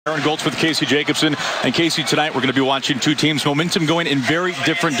Aaron Goltz with Casey Jacobson. And Casey, tonight we're going to be watching two teams' momentum going in very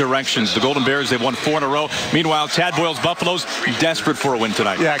different directions. The Golden Bears, they've won 4 in a row. Meanwhile, Tad Boyle's Buffaloes desperate for a win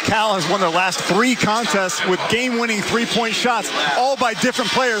tonight. Yeah, Cal has won their last 3 contests with game-winning 3-point shots, all by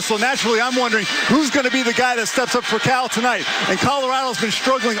different players. So naturally, I'm wondering who's going to be the guy that steps up for Cal tonight. And Colorado's been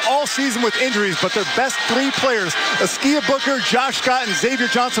struggling all season with injuries, but their best 3 players, Askia Booker, Josh Scott, and Xavier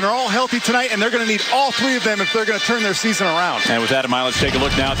Johnson, are all healthy tonight, and they're going to need all 3 of them if they're going to turn their season around. And with that in mind, let's take a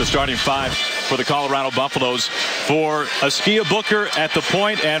look now at the starting 5 for the Colorado Buffaloes. For Askia Booker at the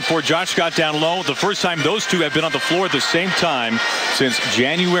point and for Josh Scott down low. The first time those two have been on the floor at the same time since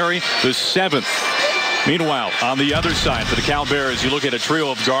January the 7th. Meanwhile, on the other side for the Cal Bears, you look at a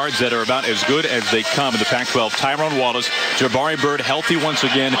trio of guards that are about as good as they come in the Pac-12. Tyrone Wallace, Jabari Bird healthy once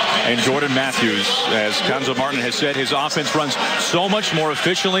again, and Jordan Matthews. As Cuonzo Martin has said, his offense runs so much more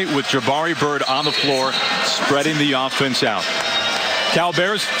efficiently with Jabari Bird on the floor, spreading the offense out. Cal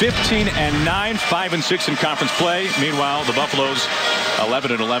Bears 15-9, 5-6 in conference play. Meanwhile, the Buffaloes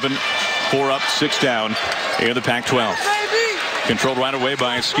 11-11, 4 up, 6 down in the Pac-12. Controlled right away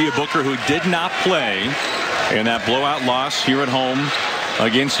by Askia Booker, who did not play in that blowout loss here at home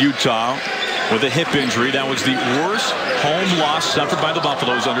against Utah with a hip injury. That was the worst home loss suffered by the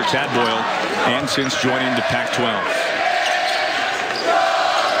Buffaloes under Tad Boyle and since joining the Pac-12.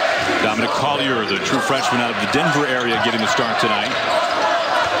 Dominic Collier, the true freshman out of the Denver area, getting the start tonight.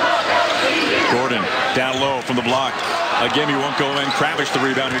 Gordon down low from the block. Again, he won't go in. Kravish the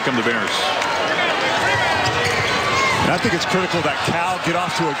rebound. Here come the Bears. And I think it's critical that Cal get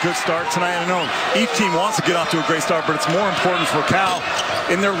off to a good start tonight. I know each team wants to get off to a great start, but it's more important for Cal.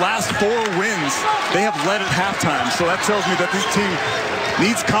 In their last 4 wins, they have led at halftime. So that tells me that this team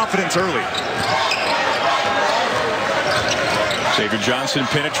needs confidence early. Xavier Johnson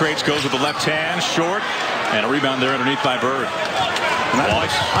penetrates, goes with the left hand, short, and a rebound there underneath by Bird.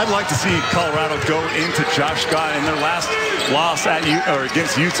 I'd like to see Colorado go into Josh Scott in their last loss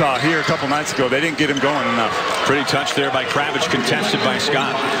against Utah here a couple nights ago. They didn't get him going enough. Pretty touch there by Kravish, contested by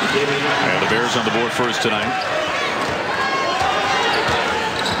Scott. And the Bears on the board first tonight.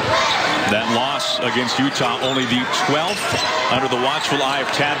 That loss against Utah, only the 12th under the watchful eye of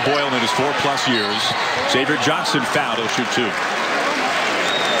Tad Boyle in his 4+ years. Xavier Johnson fouled. He'll shoot 2.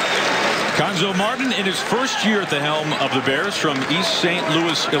 Cuonzo Martin in his first year at the helm of the Bears from East St.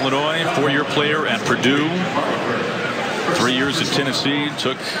 Louis, Illinois. 4-year player at Purdue. 3 years at Tennessee.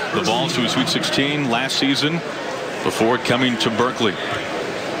 Took the Vols to a Sweet 16 last season before coming to Berkeley.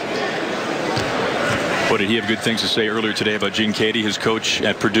 What did he have good things to say earlier today about Gene Cady, his coach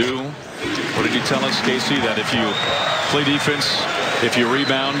at Purdue? What did he tell us, Casey? That if you play defense, if you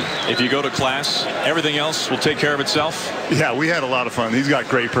rebound, if you go to class, everything else will take care of itself? Yeah, we had a lot of fun. He's got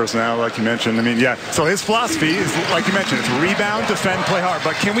great personality, like you mentioned. I mean, yeah. So his philosophy is, like you mentioned, it's rebound, defend, play hard.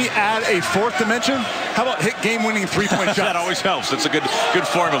 But can we add a 4th dimension? How about hit game-winning 3-point shots? That always helps. It's a good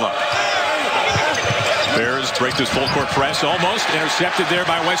formula. Bears break this full court press, almost intercepted there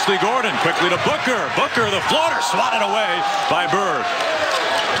by Wesley Gordon. Quickly to Booker. Booker, the floater, swatted away by Bird.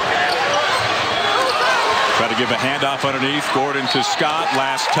 Try to give a handoff underneath. Gordon to Scott.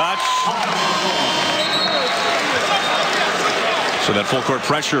 Last touch. So that full court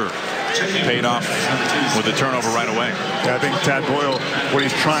pressure paid off with the turnover right away. Yeah, I think Tad Boyle, what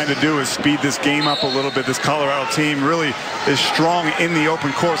he's trying to do is speed this game up a little bit. This Colorado team really is strong in the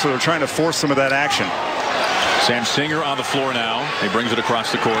open court, so they're trying to force some of that action. Sam Singer on the floor now. He brings it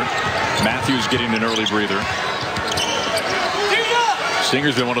across the court. Matthews getting an early breather.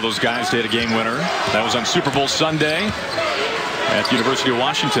 Singer's been one of those guys to hit a game winner. That was on Super Bowl Sunday at the University of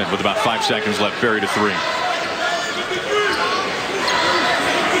Washington with about 5 seconds left, buried a 3.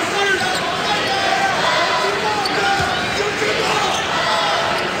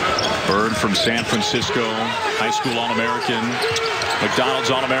 Bird from San Francisco, high school All-American, McDonald's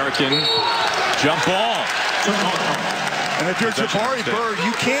All-American, jump ball. And if you're Jabari Bird,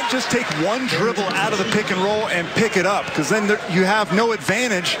 you can't just take one dribble out of the pick and roll and pick it up, because then you have no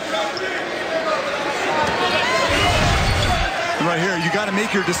advantage. And right here, you got to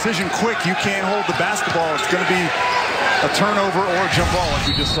make your decision quick. You can't hold the basketball. It's going to be a turnover or a jump ball, like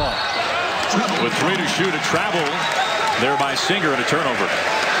we just saw. With 3 to shoot, a travel there by Singer and a turnover.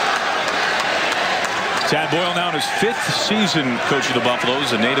 Tad Boyle now in his 5th season coaching the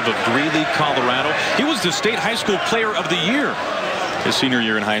Buffaloes, a native of Greeley, Colorado. He was the state high school player of the year his senior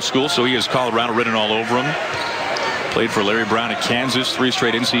year in high school, so he has Colorado written all over him. Played for Larry Brown at Kansas, 3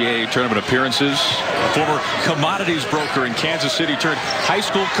 straight NCAA tournament appearances. A former commodities broker in Kansas City, turned high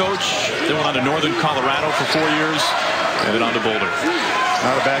school coach, then went on to Northern Colorado for 4 years, and then on to Boulder.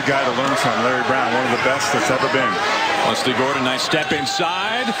 Not a bad guy to learn from. Larry Brown, one of the best that's ever been. Wesley Gordon, nice step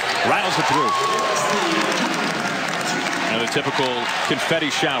inside. Rattles it through. And a typical confetti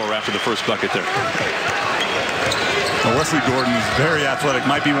shower after the first bucket there. Well, Wesley Gordon is very athletic.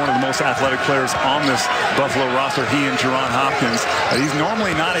 Might be one of the most athletic players on this Buffalo roster. He and Jerron Hopkins. He's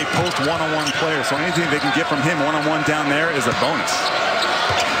normally not a post one-on-one player, so anything they can get from him one-on-one down there is a bonus.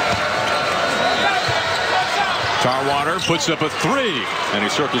 Tarwater puts up a three, and he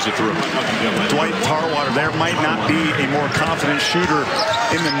circles it through. Dwight Tarwater, there might not be a more confident shooter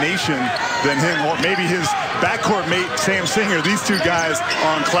in the nation than him, or maybe his backcourt mate, Sam Singer. These two guys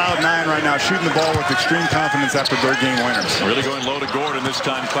are on cloud nine right now, shooting the ball with extreme confidence after their game winners. Really going low to Gordon this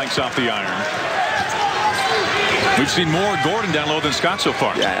time, clanks off the iron. We've seen more Gordon down low than Scott so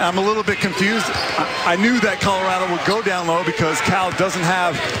far. Yeah, I'm a little bit confused. I knew that Colorado would go down low because Cal doesn't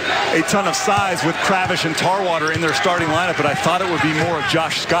have a ton of size with Kravish and Tarwater in their starting lineup, but I thought it would be more of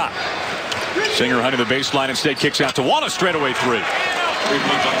Josh Scott. Singer hunting the baseline, instead kicks out to Wallace, straightaway three.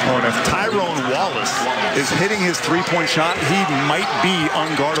 Oh, and if Tyrone Wallace is hitting his three-point shot, he might be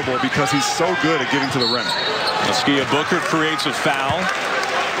unguardable because he's so good at getting to the rim. Askia Booker creates a foul,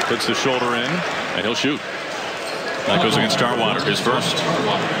 puts the shoulder in, and he'll shoot. That goes against Tarwater, his first.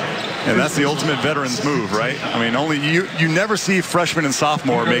 And that's the ultimate veteran's move, right? I mean, only you never see freshman and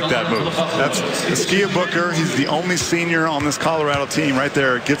sophomore make that move. That's Askia Booker. He's the only senior on this Colorado team right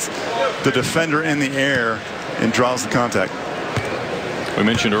there. Gets the defender in the air and draws the contact. We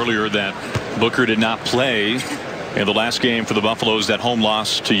mentioned earlier that Booker did not play in the last game for the Buffaloes, that home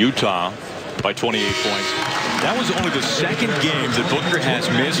loss to Utah by 28 points. That was only the second game that Booker has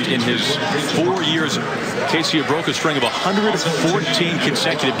missed in his 4 years. KC broke a string of 114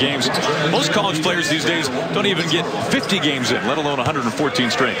 consecutive games. Most college players these days don't even get 50 games in, let alone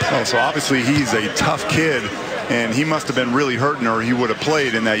 114 straight. Oh, so obviously he's a tough kid, and he must have been really hurting, or he would have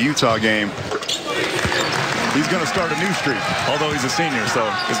played in that Utah game. He's going to start a new streak, although he's a senior, so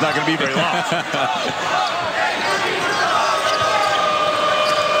it's not going to be very long.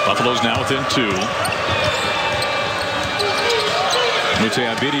 Buffalo's now within two.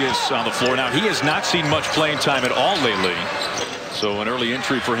 Mutayabidius on the floor now. He has not seen much playing time at all lately, so an early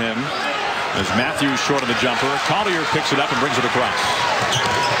entry for him. As Matthews short of the jumper, Collier picks it up and brings it across.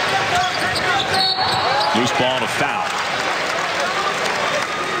 Loose ball and a foul.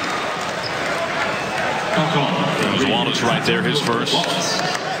 There's Wallace right there, his first.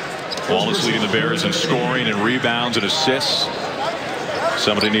 Wallace leading the Bears in scoring and rebounds and assists.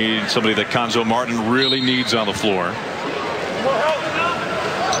 Somebody that Conzo Martin really needs on the floor.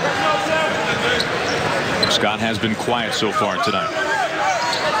 Scott has been quiet so far tonight.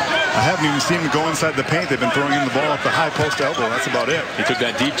 I haven't even seen him go inside the paint. They've been throwing him the ball at the high post elbow. That's about it. He took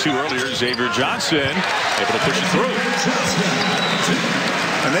that deep two earlier. Xavier Johnson able to push it through.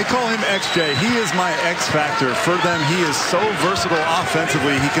 And they call him XJ. He is my X factor. For them, he is so versatile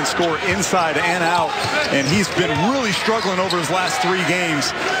offensively. He can score inside and out. And he's been really struggling over his last 3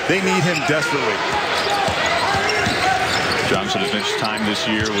 games. They need him desperately. Johnson has missed time this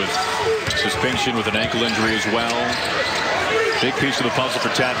year with suspension with an ankle injury as well. Big piece of the puzzle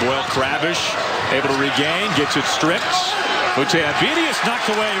for Tad Boyle. Kravish able to regain, gets it stripped. Mutayabidius knocked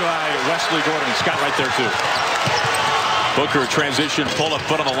away by Wesley Gordon. Scott right there too. Booker transition, pull up,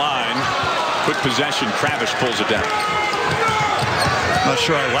 foot on the line. Quick possession, Kravish pulls it down. Not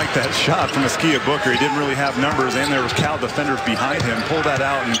sure I like that shot from Askia Booker. He didn't really have numbers, and there was Cal defenders behind him. Pull that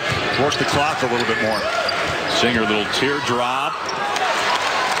out and work the clock a little bit more. Singer, little teardrop.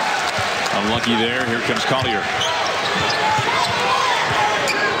 Unlucky there. Here comes Collier.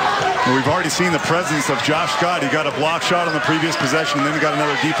 Well, we've already seen the presence of Josh Scott. He got a block shot on the previous possession, and then he got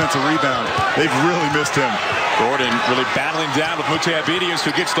another defensive rebound. They've really missed him. Gordon really battling down with Mutayabidius,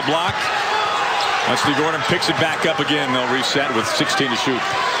 who gets the block. Wesley Gordon picks it back up again. They'll reset with 16 to shoot.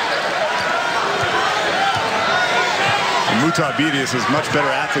 Mutayabidius is a much better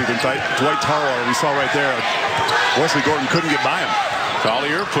athlete than Dwight Tarwater. We saw right there. Wesley Gordon couldn't get by him.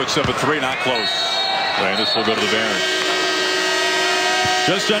 Collier puts up a three, not close. And this will go to the Bears.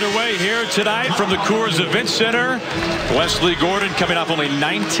 Just underway here tonight from the Coors Event Center. Wesley Gordon coming off only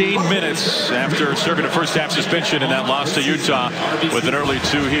 19 minutes after serving a first-half suspension in that loss to Utah with an early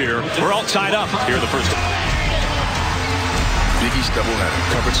 2 here. We're all tied up here in the first. Big East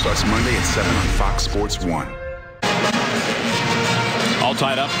doubleheader. Coverage starts Monday at 7 on Fox Sports 1. All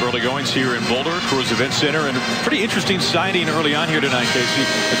tied up early goings here in Boulder, Coors Event Center, and a pretty interesting signing early on here tonight, Casey.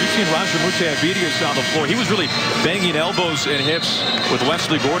 As you've seen Roger Mute-Abedius on the floor, he was really banging elbows and hips with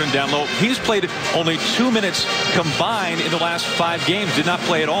Wesley Gordon down low. He's played only 2 minutes combined in the last 5 games. Did not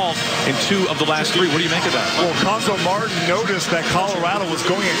play at all in 2 of the last 3. What do you make of that? Well, Conzo Martin noticed that Colorado was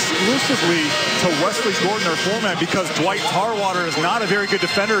going exclusively to Wesley Gordon, their format, because Dwight Tarwater is not a very good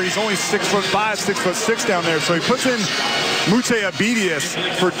defender. He's only 6'5", 6'6" down there. So he puts in Mute-Abedius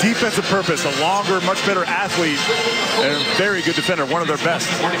for defensive purpose. A longer, much better athlete, and a very good defender, one of their best.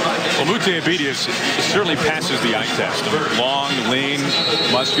 Well, Mute-Abedius certainly passes the eye test. Long, lean,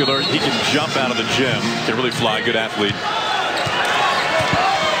 muscular. He can jump out of the gym. Can really fly. Good athlete.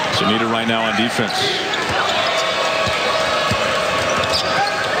 So needed right now on defense.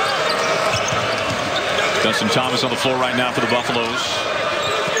 Dustin Thomas on the floor right now for the Buffaloes.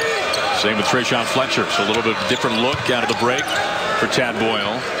 Same with Trayshawn Fletcher. So a little bit of a different look out of the break for Tad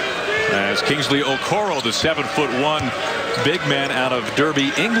Boyle. As Kingsley Okoro, the 7'1" big man out of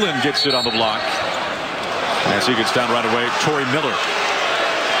Derby, England, gets it on the block. As he gets down right away, Torrey Miller.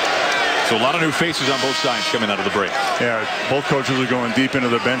 So a lot of new faces on both sides coming out of the break. Yeah, both coaches are going deep into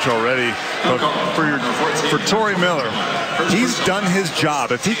the bench already. But for Torrey Miller, he's done his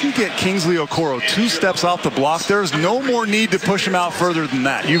job. If he can get Kingsley Okoro 2 steps off the block, there's no more need to push him out further than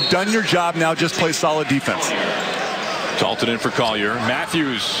that. You've done your job, now just play solid defense. Dalton in for Collier.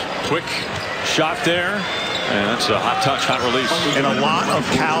 Matthews, quick shot there. And that's a hot touch, hot release. And a lot of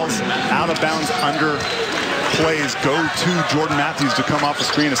Cal's out of bounds under plays go to Jordan Matthews to come off the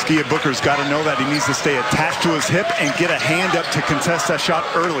screen. Askia Booker's got to know that he needs to stay attached to his hip and get a hand up to contest that shot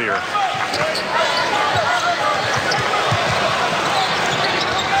earlier.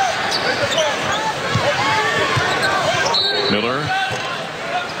 Miller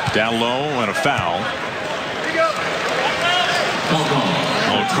down low and a foul.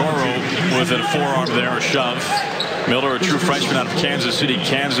 Okoro with a forearm there, a shove. Miller, a true freshman out of Kansas City,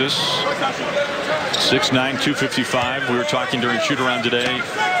 Kansas. 6'9", 255. We were talking during shoot-around today.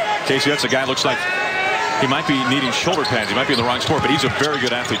 Casey, that's a guy looks like he might be needing shoulder pads. He might be in the wrong sport, but he's a very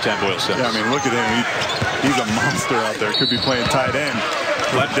good athlete, Tad Boyle says. Yeah, I mean, look at him. He's a monster out there. Could be playing tight end.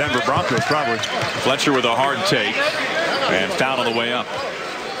 Denver Broncos, probably. Fletcher with a hard take and foul on the way up.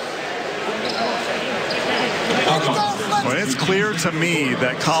 Well, it's clear to me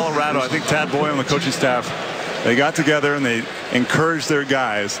that Colorado, I think Tad Boyle and the coaching staff, they got together and they encouraged their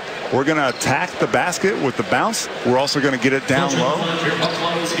guys. We're going to attack the basket with the bounce. We're also going to get it down low.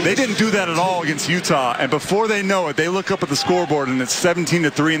 They didn't do that at all against Utah. And before they know it, they look up at the scoreboard and it's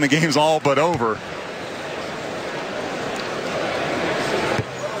 17-3 and the game's all but over.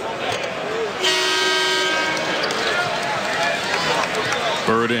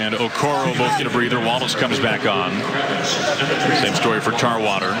 Bird and Okoro both get a breather. Wallace comes back on. Same story for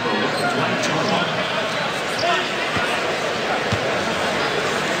Tarwater.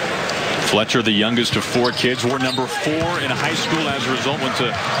 Fletcher, the youngest of 4 kids, wore number 4 in high school. As a result, went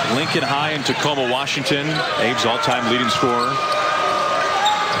to Lincoln High in Tacoma, Washington. Abe's all-time leading scorer.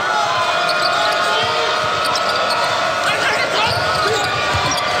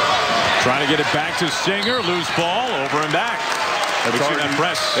 Trying to get it back to Singer. Loose ball, over and back. We've seen that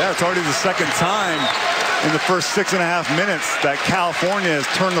press. Yeah, it's already the second time in the first 6.5 minutes that California has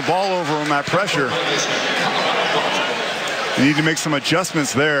turned the ball over on that pressure. You need to make some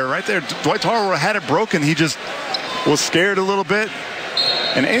adjustments there. Right there, Dwight Tarwater had it broken. He just was scared a little bit.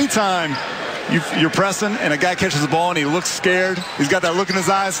 And anytime you're pressing and a guy catches the ball and he looks scared, he's got that look in his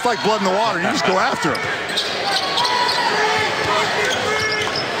eyes, it's like blood in the water. You just go after him.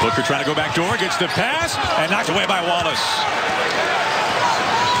 Booker trying to go back door, gets the pass, and knocked away by Wallace.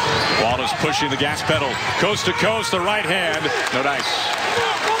 Wallace pushing the gas pedal. Coast to coast, the right hand. No dice.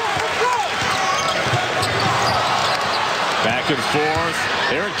 Back and forth.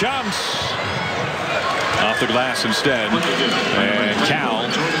 Here it comes. Off the glass instead. And Cal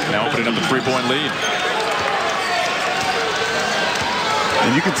now opening up the 3-point lead.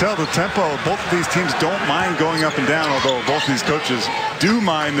 And you can tell the tempo of both of these teams don't mind going up and down, although both of these coaches do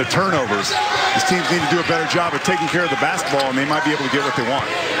mind the turnovers. These teams need to do a better job of taking care of the basketball, and they might be able to get what they want.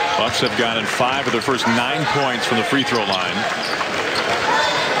 Bucks have gotten 5 of their first 9 points from the free throw line.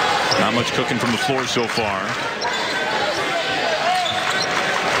 Not much cooking from the floor so far.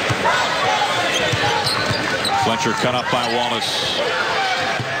 Fletcher cut up by Wallace.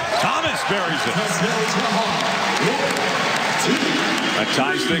 Thomas buries it. That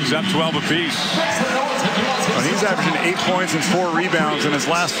ties things up 12 apiece. Well, he's averaging 8 points and 4 rebounds in his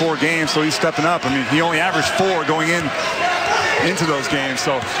last 4 games, so he's stepping up. I mean, he only averaged 4 going into those games,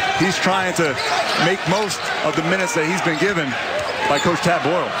 so he's trying to make most of the minutes that he's been given. by Coach Tad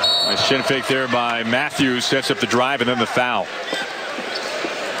Boyle. Nice shin fake there by Matthews. Sets up the drive and then the foul.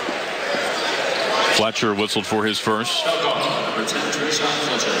 Fletcher whistled for his first.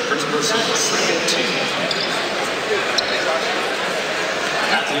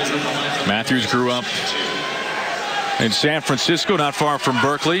 Matthews grew up in San Francisco, not far from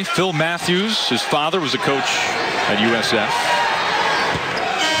Berkeley. Phil Matthews, his father, was a coach at USF.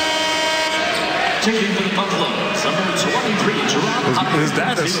 His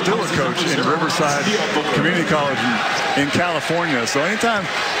dad is still a coach in Riverside Community College in California. So anytime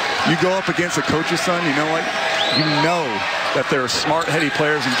you go up against a coach's son, you know what? You know that there are smart, heady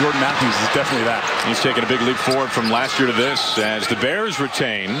players, and Jordan Matthews is definitely that. He's taken a big leap forward from last year to this as the Bears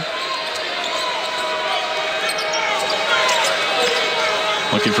retain.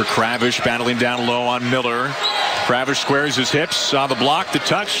 Looking for Kravish, battling down low on Miller. Kravish squares his hips on the block, the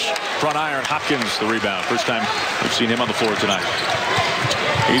touch, front iron. Hopkins the rebound. First time we've seen him on the floor tonight.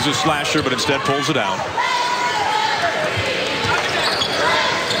 He's a slasher, but instead pulls it out.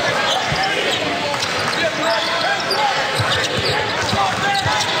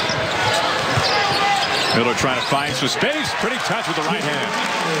 Miller trying to find some space. Pretty touch with the right hand.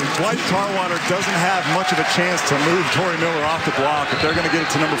 Dwight Tarwater doesn't have much of a chance to move Torrey Miller off the block. If they're going to get it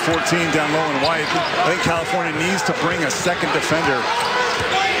to number 14 down low in white, I think California needs to bring a second defender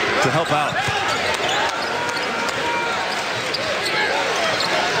to help out.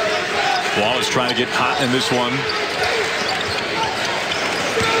 Wallace trying to get hot in this one.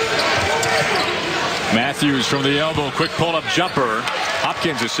 Matthews from the elbow. Quick pull-up jumper.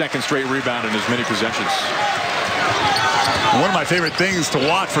 Hopkins, his second straight rebound in as many possessions. One of my favorite things to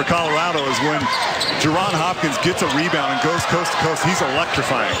watch for Colorado is when Jerron Hopkins gets a rebound and goes coast to coast. He's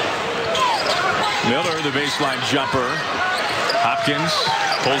electrifying. Miller, the baseline jumper. Hopkins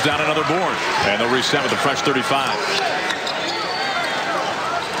pulls down another board. And they'll reset with a fresh 35.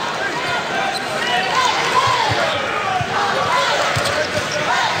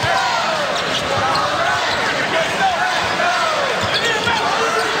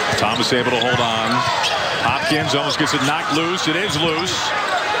 Thomas able to hold on. Hopkins almost gets it knocked loose. It is loose.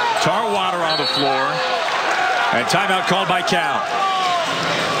 Tarwater on the floor. And timeout called by Cal.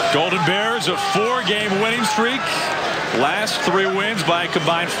 Golden Bears, a 4-game winning streak. Last 3 wins by a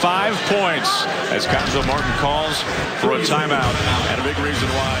combined 5 points. As Conzo Martin calls for a timeout. And a big reason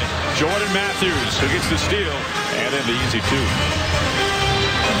why. Jordan Matthews, who gets the steal. And then the easy 2.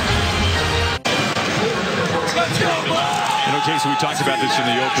 You know, Casey, we talked about this in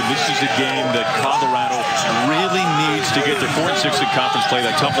the open. This is a game that Colorado really needs to get their 4-6 in conference play.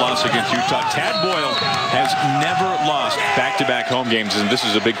 That tough loss against Utah. Tad Boyle has never lost back-to-back home games, and this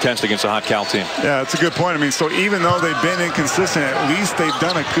is a big test against a hot Cal team. Yeah, that's a good point. I mean, so even though they've been inconsistent, at least they've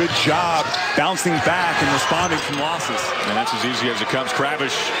done a good job bouncing back and responding from losses. And that's as easy as it comes.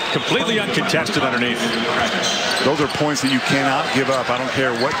 Kravish completely uncontested underneath. Those are points that you cannot give up. I don't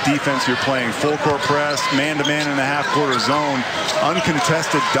care what defense you're playing. Full court press, man-to-man in the half-quarter zone,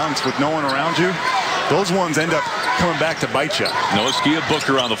 uncontested dunks with no one around you. Those ones end up coming back to bite you. Noah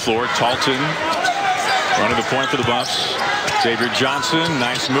Booker on the floor. Talton running the point for the Buffs. Xavier Johnson,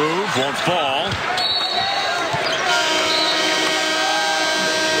 nice move, won't fall.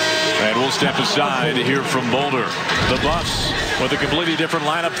 And we'll step aside here from Boulder. The Buffs with a completely different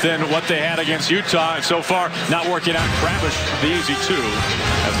lineup than what they had against Utah. And so far, not working out. Kravish, the easy 2.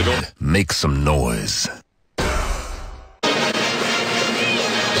 As the goal. Make some noise.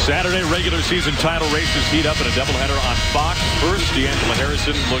 Saturday regular season title races heat up in a doubleheader on Fox. First, D'Angelo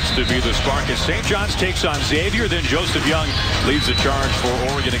Harrison looks to be the spark as St. John's takes on Xavier. Then Joseph Young leads the charge for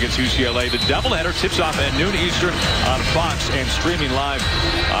Oregon against UCLA. The doubleheader tips off at noon Eastern on Fox and streaming live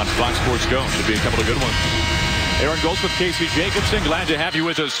on Fox Sports Go. Should be a couple of good ones. Aaron Goldsmith, Casey Jacobson, glad to have you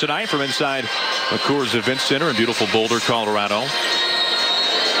with us tonight from inside the Coors Event Center in beautiful Boulder, Colorado.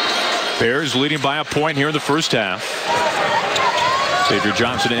 Bears leading by a point here in the first half. Xavier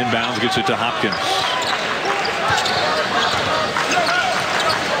Johnson inbounds, gets it to Hopkins.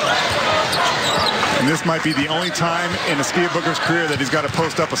 And this might be the only time in Askia Booker's career that he's got to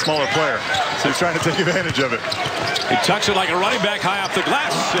post up a smaller player. So he's trying to take advantage of it. He tucks it like a running back high off the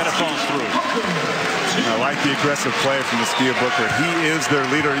glass, and it falls through. I like the aggressive play from Askia Booker. He is their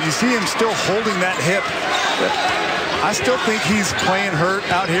leader. You see him still holding that hip. I still think he's playing hurt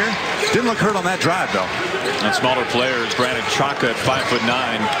out here. Didn't look hurt on that drive, though. And smaller players, Brandon Chaka at 5'9",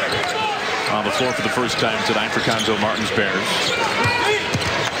 on the floor for the first time tonight for Conzo Martin's Bears.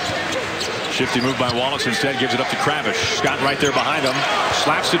 Shifty move by Wallace, instead gives it up to Kravish. Scott right there behind him,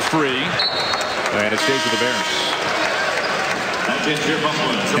 slaps it free, and it stays with the Bears.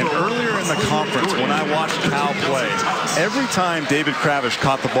 And earlier in the conference, when I watched Cal play, every time David Kravish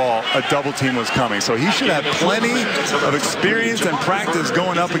caught the ball, a double team was coming. So he should have plenty of experience and practice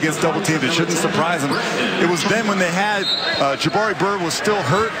going up against double teams. It shouldn't surprise him. It was then when they had Jabari Bird was still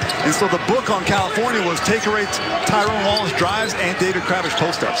hurt, and so the book on California was take away Tyrone Wallace drives and David Kravish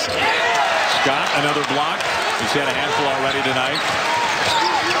post-ups. Scott, another block. He's had a handful already tonight.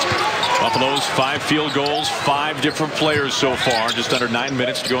 Buffalo's 5 field goals, 5 different players so far. Just under 9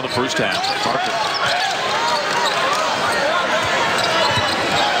 minutes to go in the first half.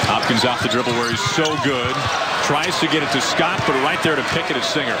 Hopkins off the dribble where he's so good. Tries to get it to Scott, but right there to pick it is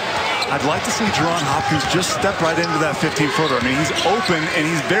Singer. I'd like to see Jerron Hopkins just step right into that 15-footer. I mean, he's open, and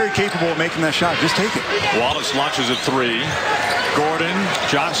he's very capable of making that shot. Just take it. Wallace launches a 3. Gordon,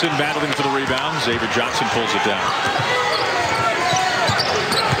 Johnson battling for the rebound. Xavier Johnson pulls it down.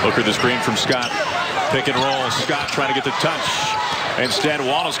 Hooker the screen from Scott. Pick and roll. Scott trying to get the touch. Instead,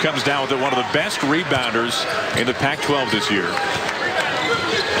 Wallace comes down with it. One of the best rebounders in the Pac-12 this year.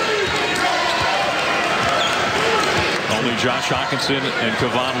 Only Josh Hawkinson and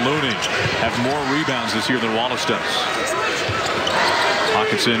Kevon Looney have more rebounds this year than Wallace does.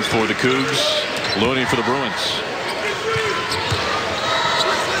 Hawkinson for the Cougs. Looney for the Bruins.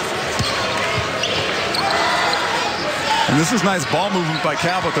 And this is nice ball movement by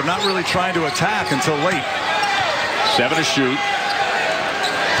Cal, but they're not really trying to attack until late. 7 to shoot.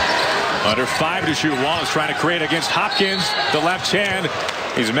 Under 5 to shoot. Wallace trying to create against Hopkins. The left hand.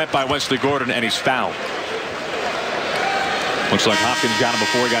 He's met by Wesley Gordon, and he's fouled. Looks like Hopkins got him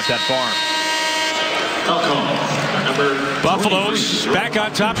before he got that far. Buffalo's back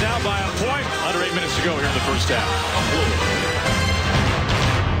on top now by a point. Under 8 minutes to go here in the first half.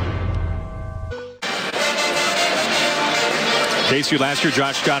 Casey, last year,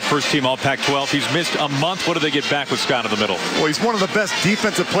 Josh Scott, first team all Pac-12. He's missed a month. What do they get back with Scott in the middle? Well, he's one of the best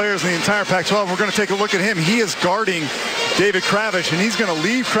defensive players in the entire Pac-12. We're going to take a look at him. He is guarding David Kravish, and he's going to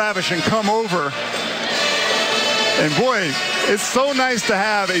leave Kravish and come over. And boy, it's so nice to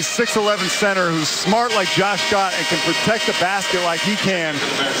have a 6'11" center who's smart like Josh Scott and can protect the basket like he can.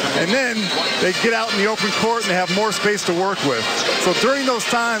 And then they get out in the open court and they have more space to work with. So during those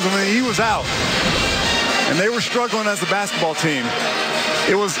times when he was out and they were struggling as a basketball team,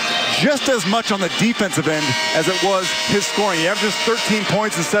 it was just as much on the defensive end as it was his scoring. He averages 13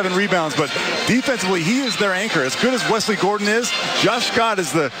 points and 7 rebounds, but defensively, he is their anchor. As good as Wesley Gordon is, Josh Scott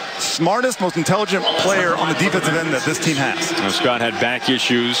is the smartest, most intelligent player on the defensive end that this team has. Now, Scott had back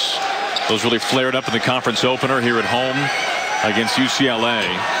issues. Those really flared up in the conference opener here at home against UCLA.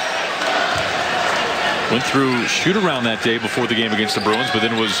 Went through shoot-around that day before the game against the Bruins, but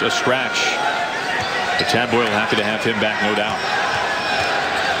then was a scratch. But Tad Boyle happy to have him back, no doubt.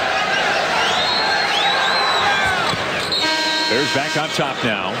 Bears back on top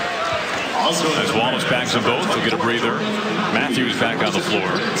now. As Wallace backs them both, they'll get a breather. Matthews back on the floor.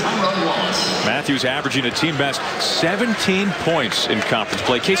 Matthews averaging a team best 17 points in conference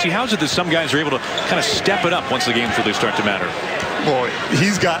play. Casey, how is it that some guys are able to kind of step it up once the games really start to matter? Boy,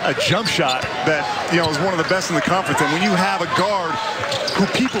 he's got a jump shot that, is one of the best in the conference. And when you have a guard who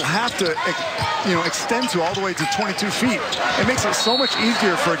people have to, extend to all the way to 22 feet, it makes it so much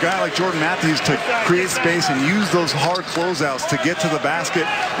easier for a guy like Jordan Matthews to create space and use those hard closeouts to get to the basket.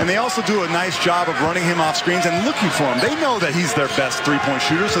 And they also do a nice job of running him off screens and looking for him. They know that he's their best three-point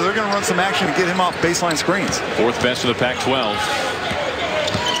shooter, so they're going to run some action and get him off baseline screens. 4th best in the Pac-12.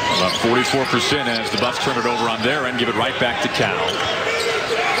 About 44% as the Buffs turn it over on their end, give it right back to Cal.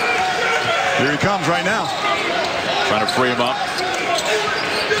 Here he comes right now. Trying to free him up.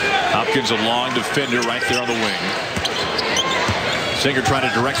 Hopkins, a long defender right there on the wing. Singer trying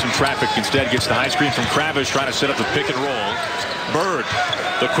to direct some traffic. Instead gets the high screen from Kravish, trying to set up the pick and roll. Bird,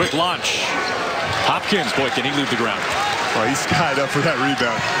 the quick launch. Hopkins, boy, can he leave the ground. Oh, he's tied up for that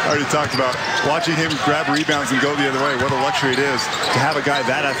rebound. I already talked about watching him grab rebounds and go the other way. What a luxury it is to have a guy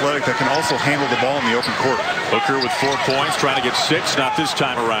that athletic that can also handle the ball in the open court. Hooker with 4 points, trying to get 6, not this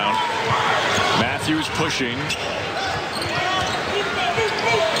time around. Matthews pushing.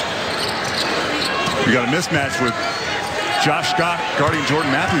 We got a mismatch with Josh Scott guarding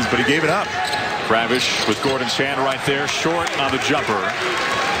Jordan Matthews, but he gave it up. Kravish with Gordon's hand right there, short on the jumper.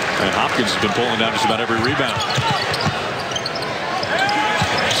 And Hopkins has been pulling down just about every rebound.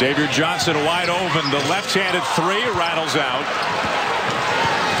 Xavier Johnson wide open. The left-handed 3 rattles out.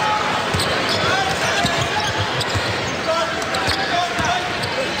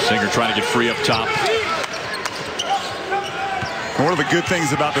 Singer trying to get free up top. One of the good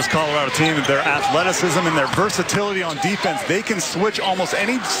things about this Colorado team is their athleticism and their versatility on defense. They can switch almost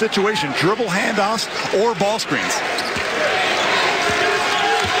any situation, dribble handoffs or ball screens.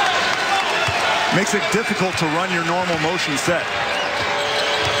 Makes it difficult to run your normal motion set.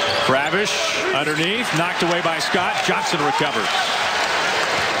 Kravish underneath, knocked away by Scott. Johnson recovers.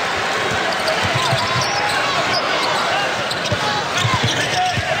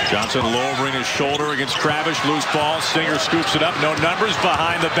 Johnson lowering his shoulder against Kravish. Loose ball. Singer scoops it up. No numbers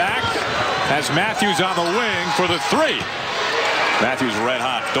behind the back. Has Matthews on the wing for the three. Matthews red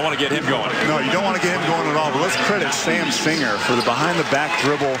hot. Don't want to get him going. No, you don't want to get him going at all. But let's credit Sam Singer for the behind-the-back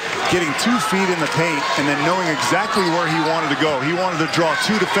dribble, getting 2 feet in the paint, and then knowing exactly where he wanted to go. He wanted to draw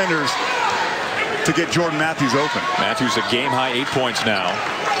 2 defenders to get Jordan Matthews open. Matthews a game-high 8 points now.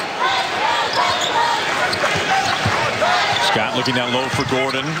 Scott looking down low for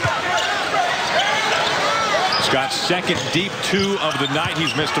Gordon. Scott's second deep 2 of the night.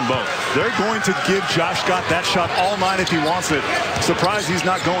 He's missed them both. They're going to give Josh Scott that shot all night if he wants it. Surprised he's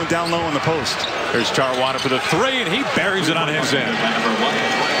not going down low in the post. There's Tarwater for the 3, and he buries it on his end.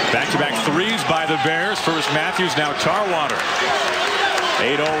 Back-to-back threes by the Bears. First Matthews, now Tarwater.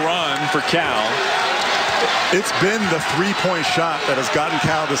 8-0 run for Cal. It's been the three-point shot that has gotten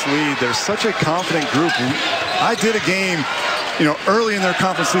Cal this lead. They're such a confident group. I did a game, early in their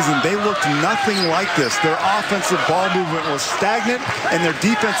conference season. They looked nothing like this. Their offensive ball movement was stagnant, and their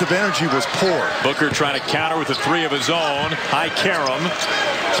defensive energy was poor. Booker trying to counter with a 3 of his own. High Karam,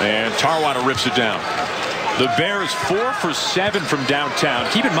 and Tarwater rips it down. The Bears 4 for 7 from downtown.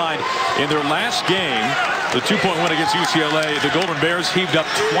 Keep in mind, in their last game, the 2-point win against UCLA, the Golden Bears heaved up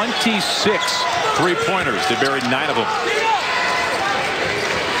 26 three-pointers. They buried 9 of them.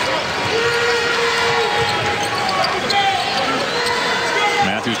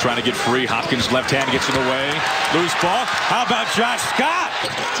 Matthews trying to get free. Hopkins left hand gets in the way. Loose ball. How about Josh Scott?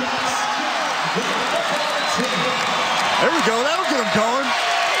 There we go. That'll get him going.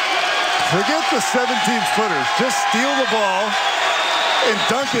 Forget the 17-footers. Just steal the ball and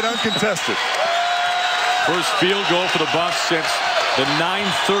dunk it uncontested. First field goal for the Buffs since the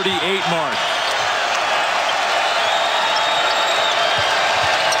 9:38 mark.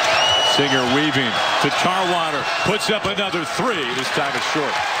 Singer weaving to Tarwater. Puts up another 3. This time it's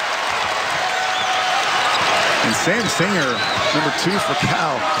short. And Sam Singer, number 2 for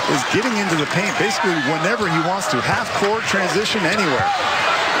Cal, is getting into the paint basically whenever he wants to. Half court, transition, anywhere.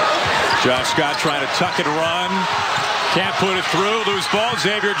 Josh Scott trying to tuck and run. Can't put it through. Loose ball.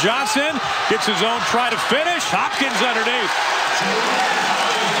 Xavier Johnson gets his own try to finish. Hopkins underneath.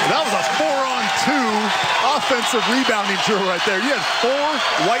 That was a 4-on-2 offensive rebounding drill right there. You had 4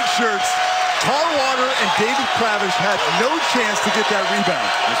 white shirts. Tarwater and David Kravish had no chance to get that rebound.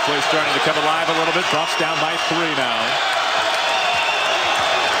 This play starting to come alive a little bit. Buffs down by 3 now.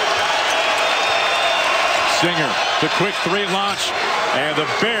 Singer, the quick 3 launch. And the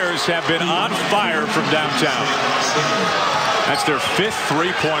Bears have been on fire from downtown. That's their 5th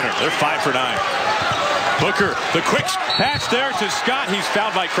three-pointer. They're 5 for 9. Booker, the quick pass there to Scott. He's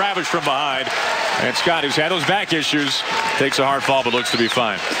fouled by Kravish from behind. And Scott, who's had those back issues, takes a hard fall but looks to be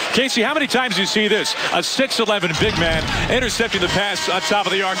fine. Casey, how many times do you see this? A 6'11" big man intercepting the pass on top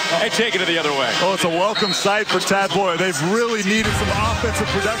of the arc and taking it the other way. Oh, it's a welcome sight for Tad Boyer. They've really needed some offensive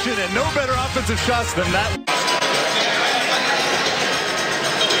production, and no better offensive shots than that.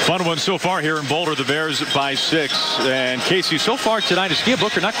 Fun one so far here in Boulder. The Bears by 6. And Casey, so far tonight, Askia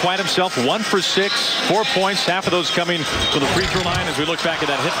Booker not quite himself. 1 for 6, 4 points. Half of those coming from the free throw line as we look back at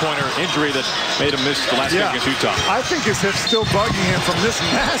that hit pointer injury that made him miss the last game against Utah. I think his hip's still bugging him from this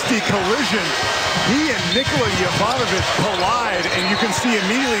nasty collision. He and Nikola Jovanovic collide, and you can see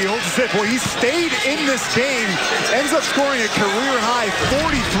immediately he holds his hip. Well, he stayed in this game, ends up scoring a career-high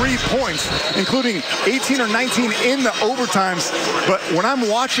 43 points, including 18 or 19 in the overtimes. But when I'm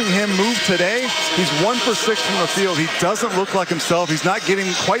watching him move today, he's 1 for 6 from the field. He doesn't look like himself. He's not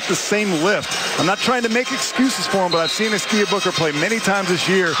getting quite the same lift. I'm not trying to make excuses for him, but I've seen Askia Booker play many times this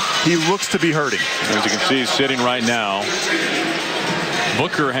year. He looks to be hurting. As you can see, he's sitting right now.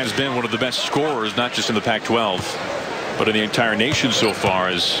 Booker has been one of the best scorers, not just in the Pac-12, but in the entire nation so far,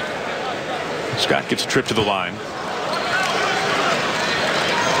 as Scott gets a trip to the line.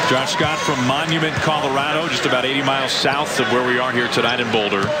 Josh Scott from Monument, Colorado, just about 80 miles south of where we are here tonight in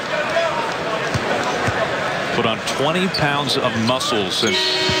Boulder. Put on 20 pounds of muscle since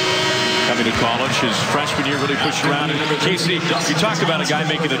coming to college. His freshman year really pushed around. And Casey, you talked about a guy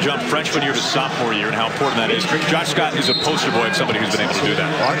making the jump freshman year to sophomore year and how important that is. Josh Scott is a poster boy of somebody who's been able to do that.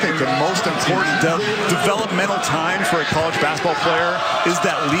 Well, I think the most important developmental time for a college basketball player is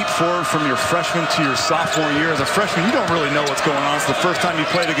that leap forward from your freshman to your sophomore year. As a freshman, you don't really know what's going on. It's the first time you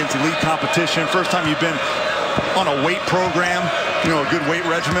played against elite competition, first time you've been on a weight program, a good weight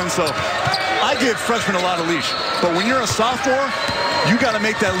regimen. So I I give freshmen a lot of leash, but when you're a sophomore, you got to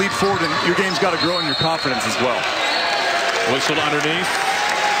make that leap forward, and your game's got to grow in your confidence as well. Whistle underneath.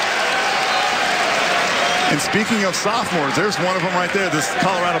 And speaking of sophomores, there's one of them right there. This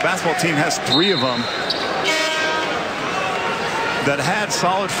Colorado basketball team has 3 of them that had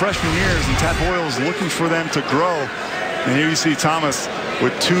solid freshman years, and Tad Boyle's looking for them to grow. And here you see Thomas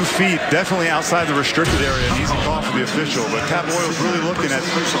with 2 feet, definitely outside the restricted area. An easy call for the official, but Tad Boyle's really looking at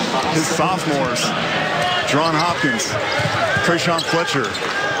his sophomores. John Hopkins, Trayshawn Fletcher,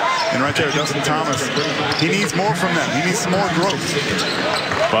 and right there, Dustin Thomas. He needs more from them. He needs some more growth.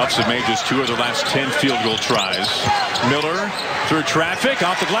 Buffs have made just 2 of the last 10 field goal tries. Miller through traffic,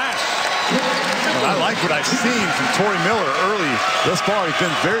 off the glass. Well, I like what I've seen from Torrey Miller early thus far. He's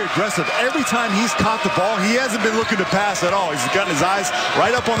been very aggressive. Every time he's caught the ball, he hasn't been looking to pass at all. He's gotten his eyes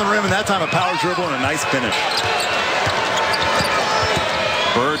right up on the rim, and that time a power dribble and a nice finish.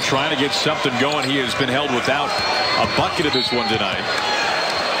 Bird trying to get something going. He has been held without a bucket of this one tonight.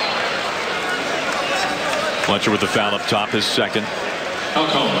 Fletcher with the foul up top, his second.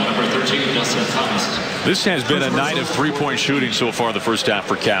 Number 13, Dustin Thomas. This has been a night of 3-point shooting so far in the first half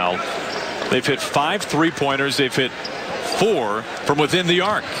for Cal. They've hit 5 3-pointers. They've hit 4 from within the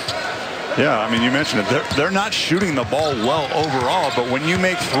arc. Yeah, I mean, you mentioned it. They're not shooting the ball well overall, but when you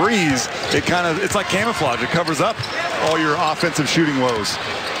make threes, it's like camouflage. It covers up all your offensive shooting woes.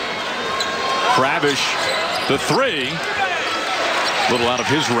 Kravish, the 3. A little out of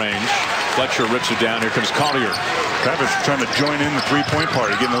his range. Fletcher rips it down. Here comes Collier. Kravish trying to join in the 3-point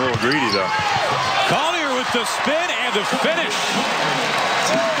party, getting a little greedy, though. Collier with the spin and the finish.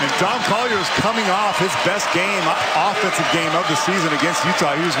 And Dom Collier is coming off his best offensive game of the season against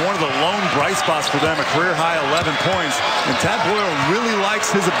Utah. He was one of the lone bright spots for them, a career-high 11 points. And Tad Boyle really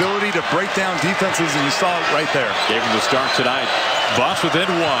likes his ability to break down defenses, and you saw it right there. Gave him the start tonight. Buffs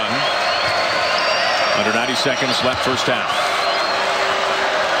within 1. Under 90 seconds left first half.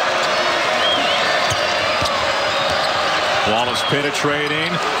 Wallace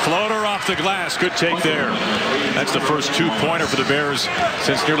penetrating, floater off the glass. Good take there. That's the first 2-pointer for the Bears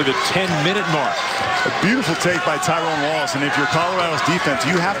since nearly the 10-minute mark. A beautiful take by Tyrone Wallace, and if you're Colorado's defense,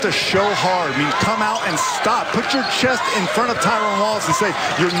 you have to show hard. I mean, come out and stop. Put your chest in front of Tyrone Wallace and say,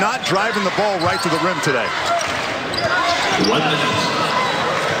 you're not driving the ball right to the rim today. 1 minute.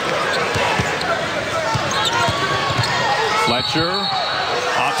 Fletcher,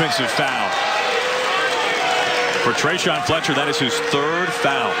 offensive foul. For Trayshawn Fletcher, that is his 3rd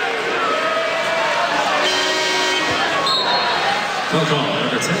foul.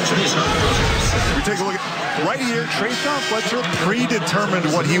 We take a look at right here. Trayshawn Fletcher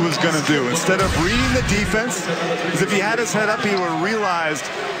predetermined what he was going to do. Instead of reading the defense, because if he had his head up, he would have realized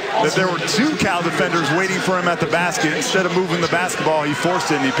that there were 2 Cal defenders waiting for him at the basket. Instead of moving the basketball, he forced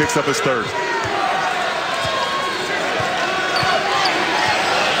it, and he picks up his 3rd.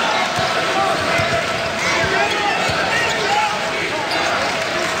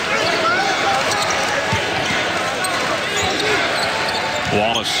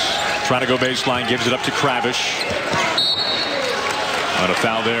 Wallace trying to go baseline, gives it up to Kravish. On a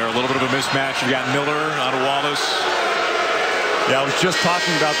foul there, a little bit of a mismatch. You got Miller out of Wallace. Yeah, I was just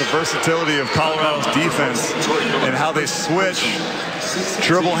talking about the versatility of Colorado's defense and how they switch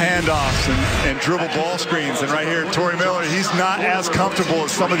dribble handoffs and dribble ball screens. And right here, Torrey Miller, he's not as comfortable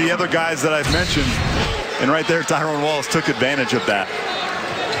as some of the other guys that I've mentioned. And right there, Tyrone Wallace took advantage of that.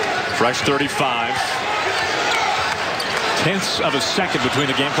 Fresh 35. Tenths of a second between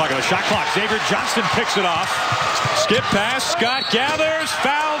the game clock and the shot clock. Xavier Johnson picks it off. Skip pass. Scott gathers.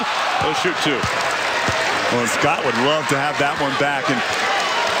 Fouled. He'll shoot 2. Well, Scott would love to have that one back. And,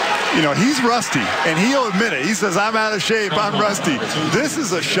 you know, he's rusty, and he'll admit it. He says, I'm out of shape. I'm rusty. This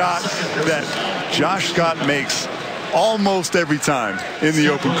is a shot that Josh Scott makes almost every time in the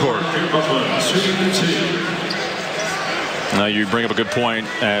open court. Now, you bring up a good point,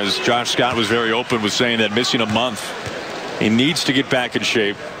 as Josh Scott was very open with saying that missing a month, he needs to get back in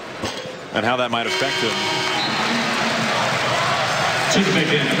shape, and how that might affect him.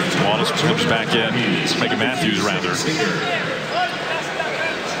 Wallace slips back in. It's Megan Matthews, rather.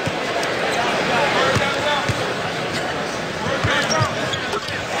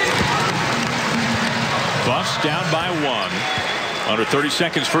 Buffs down by 1. Under 30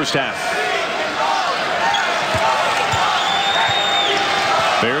 seconds first half.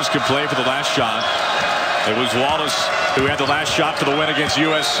 Bears can play for the last shot. It was Wallace who had the last shot for the win against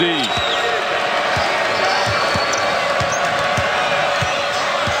USC.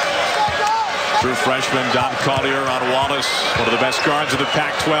 True freshman Dom Collier on Wallace, one of the best guards of the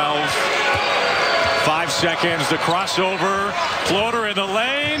Pac-12. 5 seconds, the crossover, floater in the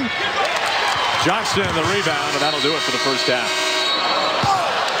lane. Johnson the rebound, and that'll do it for the first half.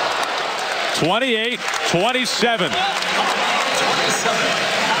 28-27.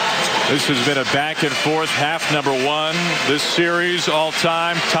 This has been a back and forth half number one. This series all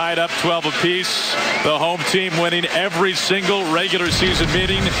time tied up 12 apiece. The home team winning every single regular season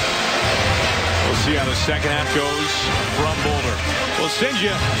meeting. We'll see how the second half goes from Boulder. We'll send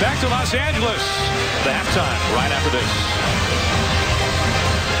you back to Los Angeles. The halftime right after this.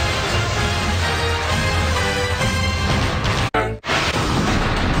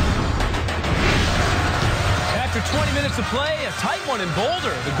 After 20 minutes of play, a tight one in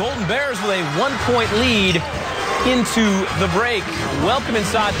Boulder. The Golden Bears with a 1-point lead into the break. Welcome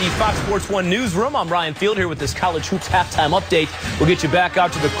inside the Fox Sports 1 newsroom. I'm Ryan Field here with this College Hoops halftime update. We'll get you back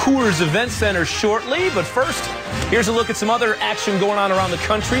out to the Coors Event Center shortly. But first, here's a look at some other action going on around the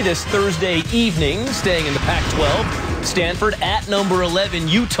country this Thursday evening. Staying in the Pac-12, Stanford at number 11,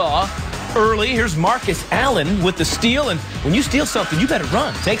 Utah. Early, here's Marcus Allen with the steal. And when you steal something, you better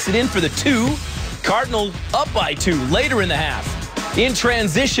run. Takes it in for the 2. Cardinal up by 2 later in the half. In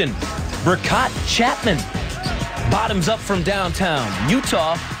transition, Burkott Chapman bottoms up from downtown.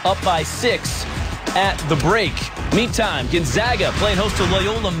 Utah up by 6 at the break. Meantime, Gonzaga playing host to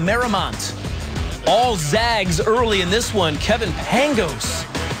Loyola Marymount. All Zags early in this one. Kevin Pangos,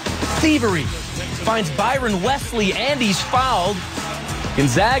 thievery, finds Byron Wesley and he's fouled.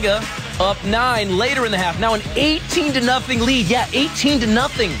 Gonzaga up 9 later in the half. Now an 18-0 lead. Yeah,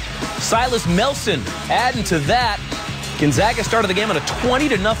 18-0. Silas Melson adding to that. Gonzaga started the game on a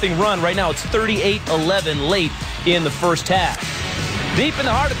 20-0 run. Right now it's 38-11 late in the first half. Deep in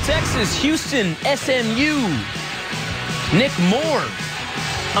the heart of Texas, Houston, SMU. Nick Moore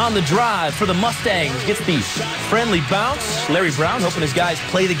on the drive for the Mustangs. Gets the friendly bounce. Larry Brown hoping his guys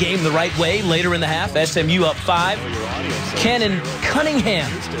play the game the right way later in the half. SMU up 5. Cannon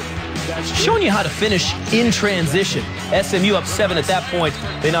Cunningham showing you how to finish in transition. SMU up 7 at that point.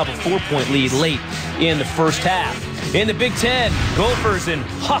 They now have a 4-point lead late in the first half. In the Big Ten, Gophers and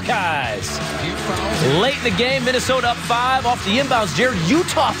Hawkeyes. Late in the game, Minnesota up 5 off the inbounds. Jared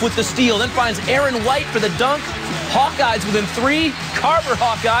Utoff with the steal, then finds Aaron White for the dunk. Hawkeyes within 3. Carver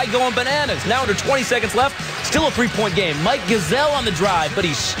Hawkeye going bananas. Now under 20 seconds left. Still a 3-point game. Mike Gazelle on the drive, but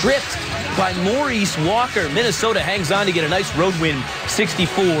he's stripped by Maurice Walker. Minnesota hangs on to get a nice road win,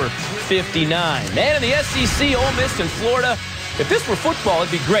 64-59. And in the SEC, Ole Miss and Florida. If this were football,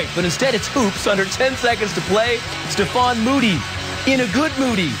 it'd be great, but instead it's hoops. Under 10 seconds to play, Stephon Moody, in a good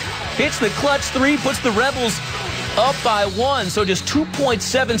Moody, hits the clutch 3, puts the Rebels up by 1. So just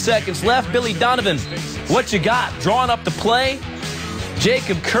 2.7 seconds left. Billy Donovan, what you got? Drawing up the play.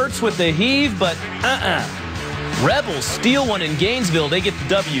 Jacob Kurtz with the heave, but Rebels steal one in Gainesville. They get the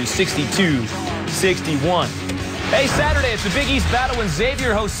W, 62-61. Hey, Saturday, it's the Big East battle when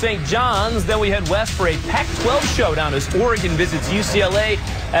Xavier hosts St. John's. Then we head west for a Pac-12 showdown as Oregon visits UCLA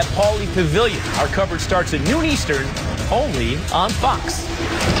at Pauley Pavilion. Our coverage starts at noon Eastern, only on Fox.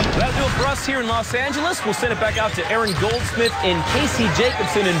 That'll do it for us here in Los Angeles. We'll send it back out to Aaron Goldsmith and Casey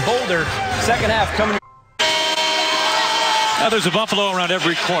Jacobson in Boulder. Second half coming. Now there's a Buffalo around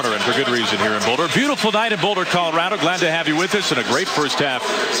every corner, and for good reason here in Boulder. Beautiful night in Boulder, Colorado. Glad to have you with us, and a great first half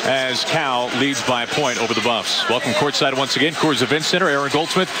as Cal leads by a point over the Buffs. Welcome courtside once again, Coors Event Center. Aaron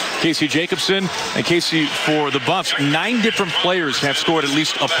Goldsmith, Casey Jacobson, and Casey for the Buffs. 9 different players have scored at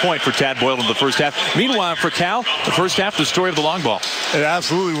least a point for Tad Boyle in the first half. Meanwhile, for Cal, the first half, the story of the long ball. It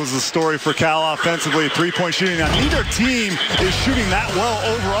absolutely was the story for Cal offensively. 3-point shooting. Now, neither team is shooting that well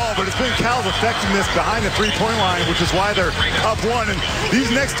overall, but it's been Cal's effectiveness behind the 3-point line, which is why they're up 1. And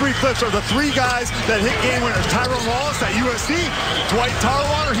these next 3 clips are the 3 guys that hit game winners. Tyrone Wallace at USC, Dwight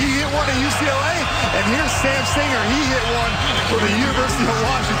Tarwater, he hit one at UCLA, and here's Sam Singer, he hit one for the University of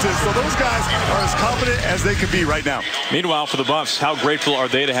Washington. So those guys are as confident as they could be right now. Meanwhile, for the Buffs, how grateful are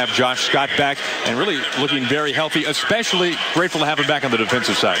they to have Josh Scott back and really looking very healthy, especially grateful to have him back on the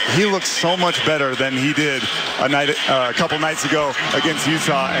defensive side. He looks so much better than he did a couple nights ago against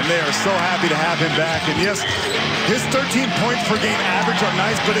Utah, and they are so happy to have him back. And yes, his 13 points per game average are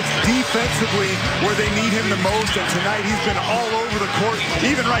nice, but it's defensively where they need him the most. And tonight he's been all over the court,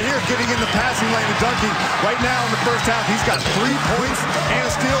 even right here, getting in the passing lane and dunking. Right now in the first half, he's got 3 points and a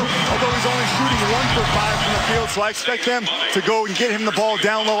steal, although he's only shooting 1 for 5 from the field. So I expect them to go and get him the ball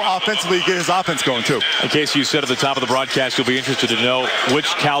down low offensively, get his offense going too. In case you said at the top of the broadcast, you'll be interested to know which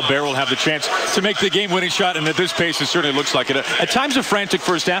Cal Bear will have the chance to make the game-winning shot, and at this pace, it certainly looks like it. At times a frantic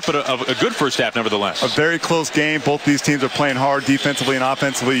first half, but a good first half nevertheless. A very close game. Both these teams are playing hard defensively and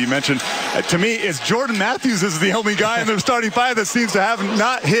offensively. You mentioned, to me, it's Jordan Matthews is the only guy in their starting five that seems to have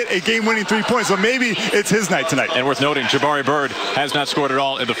not hit a game-winning 3 points. So maybe it's his night tonight. And worth noting, Jabari Bird has not scored at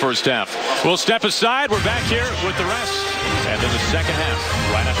all in the first half. We'll step aside. We're back here with the rest. And then the second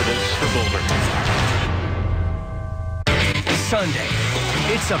half, right after this for Boulder. Sunday,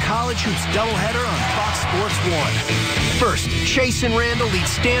 it's a college hoops doubleheader on Fox Sports 1. First, Chase and Randall lead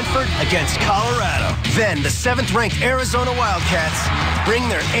Stanford against Colorado. Then, the 7th-ranked Arizona Wildcats bring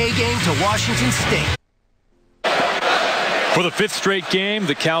their A game to Washington State. For the 5th straight game,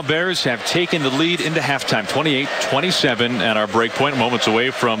 the Cal Bears have taken the lead into halftime, 28-27 at our break point, moments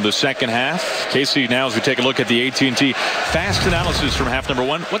away from the second half. Casey, now as we take a look at the AT&T fast analysis from half number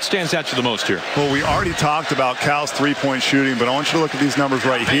 1, what stands out to you the most here? Well, we already talked about Cal's three-point shooting, but I want you to look at these numbers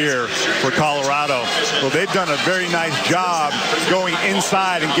right here for Colorado. Well, they've done a very nice job going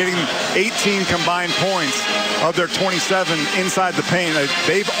inside and getting 18 combined points of their 27 inside the paint.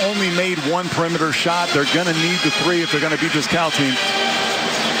 They've only made one perimeter shot. They're going to need the 3 if they're going to beat this Cal team.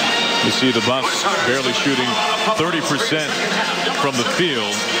 You see the Buffs barely shooting 30% from the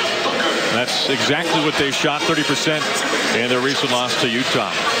field. That's exactly what they shot, 30% in their recent loss to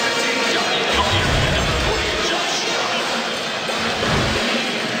Utah.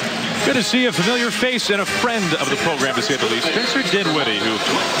 Good to see a familiar face and a friend of the program, to say the least. Spencer Dinwiddie, who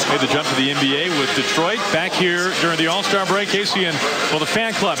made the jump to the NBA with Detroit, back here during the All-Star break. Casey, and, well, the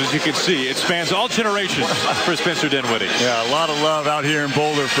fan club, as you can see, it spans all generations for Spencer Dinwiddie. Yeah, a lot of love out here in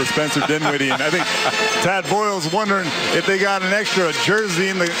Boulder for Spencer Dinwiddie. And I think Tad Boyle's wondering if they got an extra jersey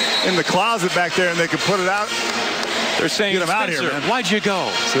in the closet back there and they could put it out. They're saying, get him out Spencer, here, man. Why'd you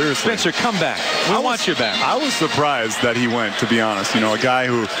go? Seriously. Spencer, come back. We want you back. I was surprised that he went, to be honest. You know, a guy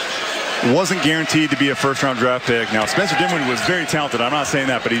who wasn't guaranteed to be a first-round draft pick. Now, Spencer Dinwiddie was very talented. I'm not saying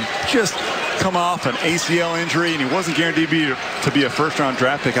that, but he just come off an ACL injury, and he wasn't guaranteed to be a first-round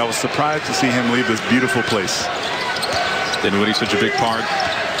draft pick. I was surprised to see him leave this beautiful place. Dinwiddie's such a big part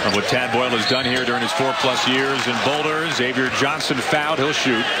of what Tad Boyle has done here during his 4+ years in Boulder. Xavier Johnson fouled. He'll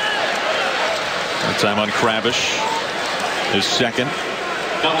shoot. That time on Kravish. His second.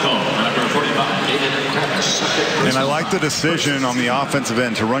 And I like the decision on the offensive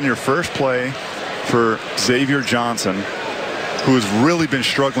end to run your first play for Xavier Johnson, who has really been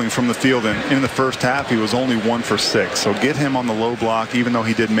struggling from the field. And in the first half, he was only 1 for 6. So get him on the low block, even though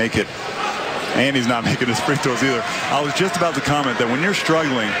he did make it. And he's not making his free throws either. I was just about to comment that when you're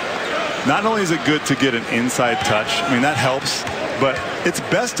struggling, not only is it good to get an inside touch, I mean, that helps, but it's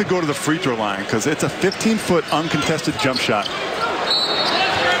best to go to the free throw line because it's a 15-foot uncontested jump shot.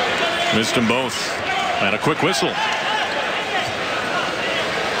 Missed them both. And a quick whistle. Good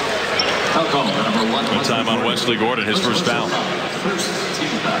time on Wesley Gordon, his first foul.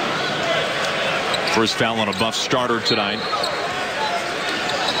 First foul on a Buff starter tonight.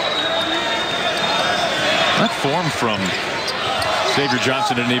 That form from Xavier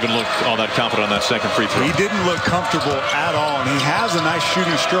Johnson didn't even look all that confident on that second free throw. He didn't look comfortable at all, and he has a nice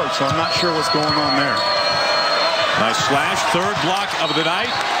shooting stroke, so I'm not sure what's going on there. Nice slash, third block of the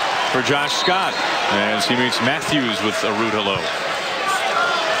night for Josh Scott as he meets Matthews with a rude hello.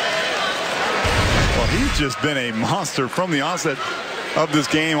 Well, he's just been a monster from the onset of this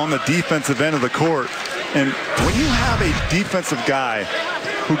game on the defensive end of the court. And when you have a defensive guy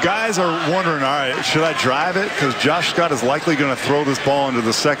who guys are wondering, all right, should I drive it? Because Josh Scott is likely going to throw this ball into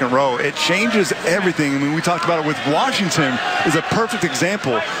the second row. It changes everything. I mean, we talked about it with Washington is a perfect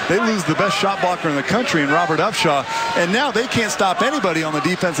example. They lose the best shot blocker in the country in Robert Upshaw, and now they can't stop anybody on the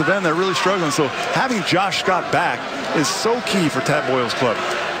defensive end. They're really struggling. So having Josh Scott back is so key for Tad Boyle's club.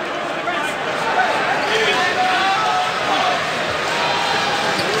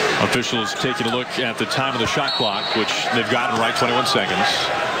 Officials taking a look at the time of the shot clock, which they've gotten right, 21 seconds.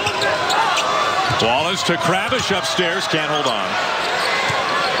 Wallace to Kravish upstairs, can't hold on.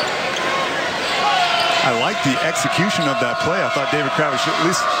 I like the execution of that play. I thought David Kravish at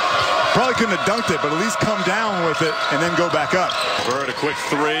least probably couldn't have dunked it, but at least come down with it and then go back up. Bird a quick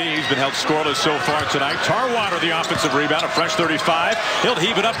 3. He's been held scoreless so far tonight. Tarwater the offensive rebound, a fresh 35. He'll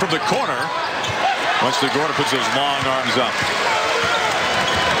heave it up from the corner. Wesley Gordon puts those long arms up.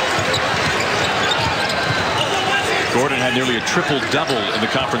 Gordon had nearly a triple-double in the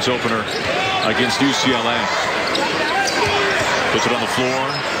conference opener against UCLA. Puts it on the floor.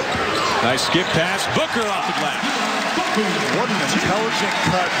 Nice skip pass. Booker off the glass. What an intelligent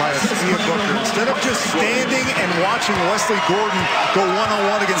cut by Askia Booker. Instead of just standing and watching Wesley Gordon go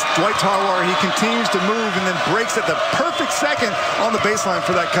one-on-one against Dwight Tarwater, he continues to move and then breaks at the perfect second on the baseline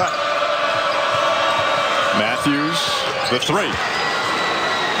for that cut. Matthews, the 3.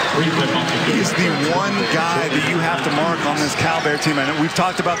 He's the one guy that you have to mark on this Cal Bear team. I know we've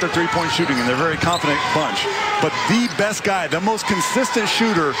talked about their three-point shooting, and they're a very confident bunch. But the best guy, the most consistent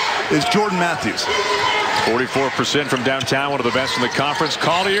shooter, is Jordan Matthews. 44% from downtown, one of the best in the conference.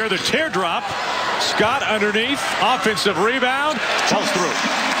 Collier, the teardrop. Scott underneath, offensive rebound, falls through.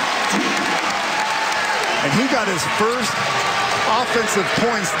 And he got his first offensive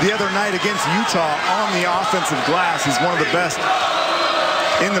points the other night against Utah on the offensive glass. He's one of the best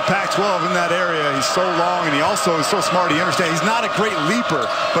in the Pac-12 in that area. He's so long, and he also is so smart. He understands he's not a great leaper,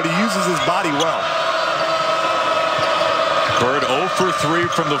 but he uses his body well. Bird 0 for 3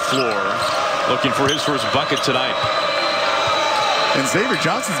 from the floor, looking for his first bucket tonight. And Xavier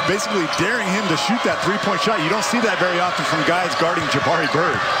Johnson's basically daring him to shoot that three-point shot. You don't see that very often from guys guarding Jabari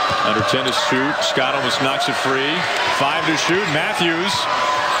Bird. Under 10 to shoot. Scott almost knocks it free. 5 to shoot. Matthews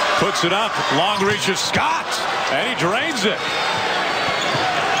puts it up. Long reach of Scott, and he drains it.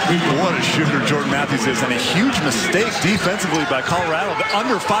 What a shooter Jordan Matthews is, and a huge mistake defensively by Colorado.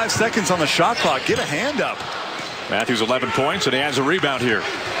 Under 5 seconds on the shot clock. Get a hand up. Matthews 11 points, and he has a rebound here.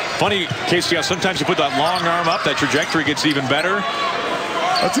 Funny, Casey, how sometimes you put that long arm up, that trajectory gets even better.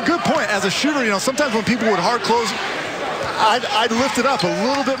 That's a good point. As a shooter, you know, sometimes when people would hard close, I'd lift it up a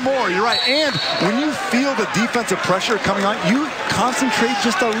little bit more. You're right. And when you feel the defensive pressure coming on, you concentrate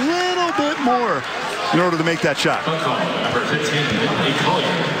just a little bit more in order to make that shot. Number 15,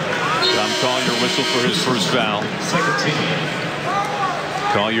 Collier. Tom Collier whistle for his first foul.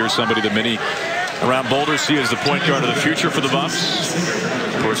 Collier, somebody that many around Boulder see as the point guard of the future for the Buffs.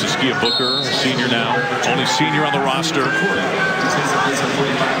 Of course, Askia Booker, a senior now, only senior on the roster.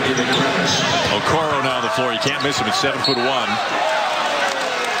 Okoro now on the floor. You can't miss him at 7'1".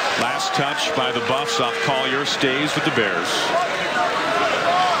 Last touch by the Buffs off Collier, stays with the Bears.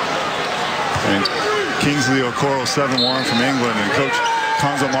 And Kingsley Okoro, 7'1" from England, and Coach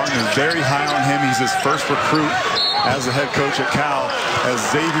Conzo Martin is very high on him. He's his first recruit as the head coach at Cal, as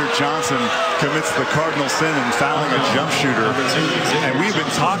Xavier Johnson commits the cardinal sin in fouling a jump shooter. And we've been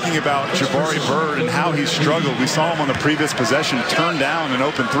talking about Jabari Bird and how he struggled. We saw him on the previous possession turn down an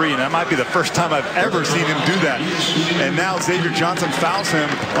open three, and that might be the first time I've ever seen him do that. And now Xavier Johnson fouls him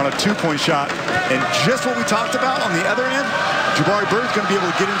on a two-point shot. And just what we talked about on the other end, Jabari Bird's going to be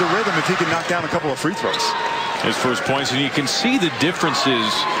able to get into rhythm if he can knock down a couple of free throws. His first points, and you can see the differences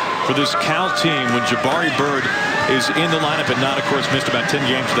for this Cal team when Jabari Bird is in the lineup and not, of course, missed about 10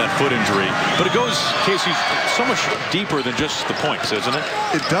 games with that foot injury. But it goes, Casey, so much deeper than just the points, isn't it?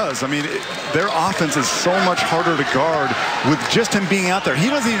 It does. I mean, their offense is so much harder to guard with just him being out there. He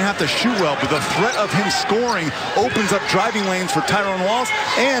doesn't even have to shoot well, but the threat of him scoring opens up driving lanes for Tyrone Walls,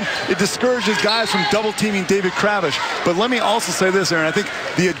 and it discourages guys from double-teaming David Kravish. But let me also say this, Aaron. I think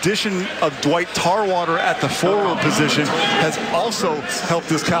the addition of Dwight Tarwater at the forward position has also helped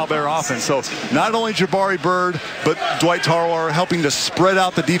this Cal Bear offense. So not only Jabari Bird, but Dwight Tarwater helping to spread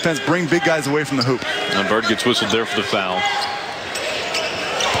out the defense, bring big guys away from the hoop. And Bird gets whistled there for the foul.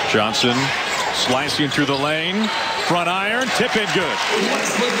 Johnson slicing through the lane. Front iron, tip in good.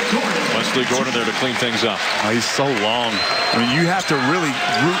 Wesley Gordon there to clean things up. Oh, he's so long. I mean, you have to really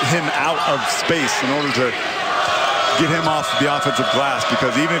root him out of space in order to get him off the offensive glass,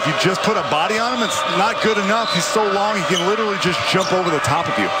 because even if you just put a body on him, it's not good enough. He's so long, he can literally just jump over the top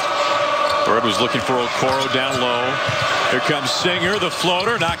of you. Bird was looking for Okoro down low. Here comes Singer, the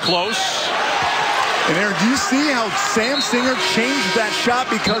floater, not close. And Aaron, do you see how Sam Singer changed that shot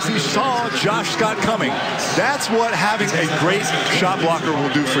because he saw Josh Scott coming? That's what having a great shot blocker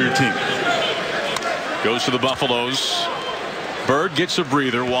will do for your team. Goes to the Buffaloes. Bird gets a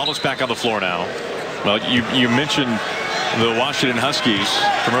breather. Wallace back on the floor now. Well, you mentioned the Washington Huskies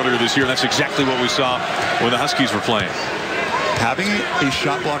from earlier this year. That's exactly what we saw when the Huskies were playing. Having a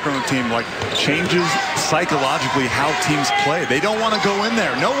shot blocker on the team changes psychologically how teams play. They don't want to go in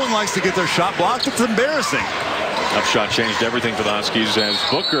there. No one likes to get their shot blocked. It's embarrassing. Up shot changed everything for the Huskies as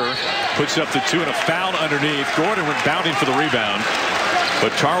Booker puts up the two and a foul underneath. Gordon went bounding for the rebound,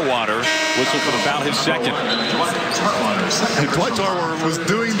 but Tarwater whistled for the foul, his second. And Dwight Tarwater was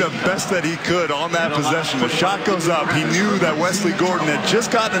doing the best that he could on that possession. The shot goes up. He knew that Wesley Gordon had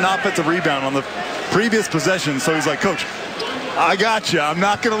just gotten an offensive rebound on the previous possession, so he's like, Coach, I got you. I'm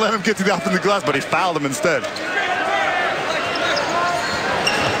not going to let him get to the offensive glass, but he fouled him instead.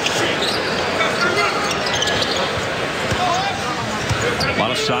 A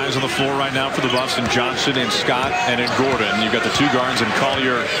lot of size on the floor right now for the Buffs, and Johnson and Scott and in Gordon. You've got the two guards in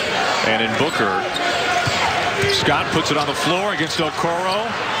Collier and in Booker. Scott puts it on the floor against Okoro,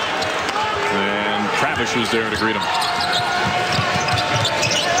 and Kravish was there to greet him.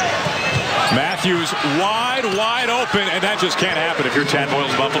 Matthews wide open, and that just can't happen if you're Tad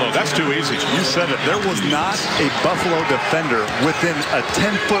Boyle's Buffalo. That's too easy. You said it. There was not a Buffalo defender within a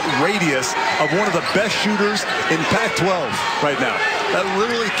 10-foot radius of one of the best shooters in Pac-12 right now. That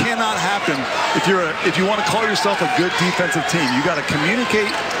literally cannot happen if you want to call yourself a good defensive team. You got to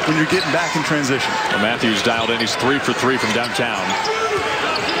communicate when you're getting back in transition. Well, Matthews dialed in. He's 3 for 3 from downtown.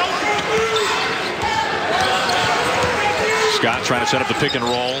 Scott trying to set up the pick and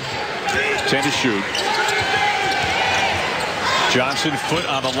roll. 10 to shoot. Johnson, foot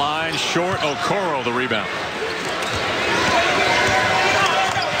on the line, short. Okoro the rebound.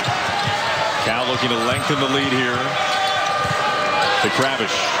 Cal looking to lengthen the lead here. To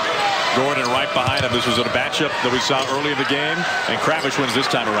Kravish. Gordon right behind him. This was a matchup that we saw early in the game, and Kravish wins this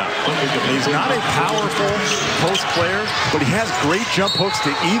time around. He's not a powerful post player, but he has great jump hooks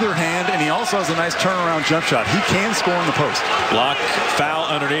to either hand, and he also has a nice turnaround jump shot. He can score in the post. Block, foul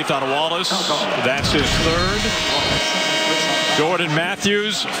underneath on Wallace. That's his third. Jordan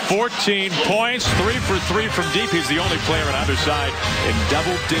Matthews, 14 points, 3 for 3 from deep. He's the only player on either side in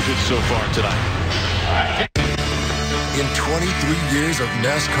double digits so far tonight. In 23 years of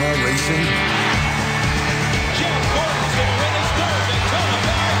NASCAR racing,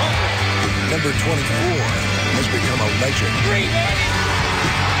 number 24 has become a legend.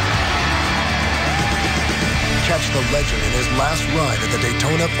 Catch the legend in his last ride at the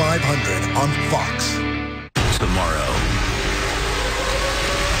Daytona 500 on Fox. Tomorrow.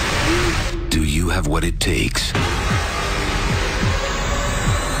 Do you have what it takes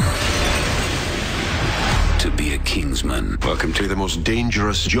to be a Kingsman? Welcome to the most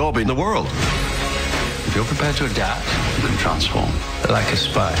dangerous job in the world. If you're prepared to adapt, you can transform. Like a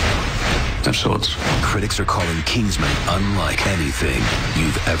spy of sorts. Critics are calling Kingsman unlike anything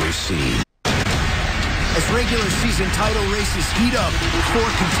you've ever seen. As regular season title races heat up, 4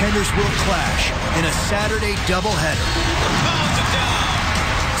 contenders will clash in a Saturday doubleheader.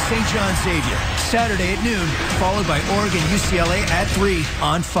 St. John Xavier, Saturday at noon, followed by Oregon UCLA at 3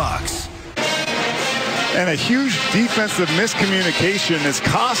 on Fox. And a huge defensive miscommunication has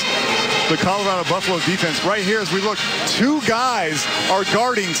cost the Colorado Buffaloes defense right here as we look. 2 guys are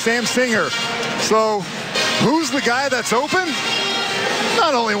guarding Sam Singer. So who's the guy that's open?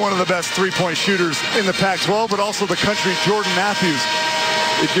 Not only one of the best three-point shooters in the Pac-12, but also the country, Jordan Matthews.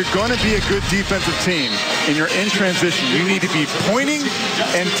 If you're going to be a good defensive team and you're in transition, you need to be pointing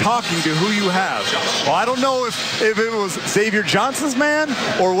and talking to who you have. Well, I don't know if it was Xavier Johnson's man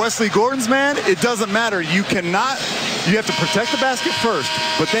or Wesley Gordon's man. It doesn't matter. You have to protect the basket first,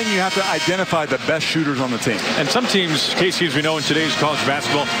 but then you have to identify the best shooters on the team. And some teams, KC, as we know in today's college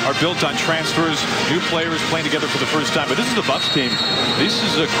basketball, are built on transfers, new players playing together for the first time. But this is the Buffs team. This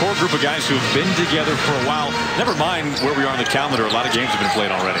is a core group of guys who have been together for a while. Never mind where we are on the calendar. A lot of games have been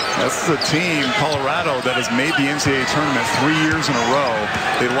played already. This is a team, Colorado, that has made the NCAA tournament 3 years in a row.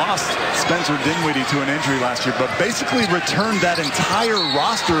 They lost Spencer Dinwiddie to an injury last year, but basically returned that entire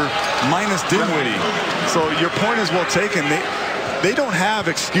roster minus Dinwiddie. So your point is well taken. They don't have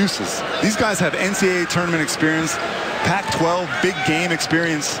excuses. These guys have NCAA tournament experience, Pac-12 big game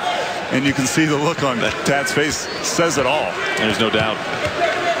experience, and you can see the look on Tad's face says it all. There's no doubt.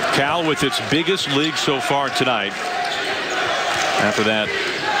 Cal with its biggest league so far tonight. After that,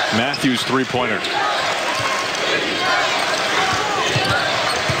 Matthews three-pointer.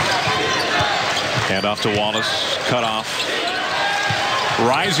 Hand off to Wallace, cut off.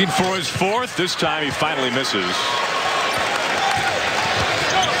 Rising for his fourth. This time he finally misses.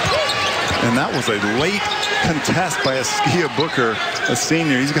 And that was a late contest by Askia Booker, a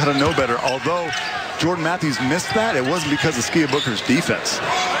senior. He's got to know better. Although Jordan Matthews missed that, it wasn't because of Askia Booker's defense.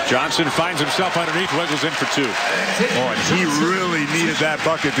 Johnson finds himself underneath, wiggles in for 2. Oh, and he really needed that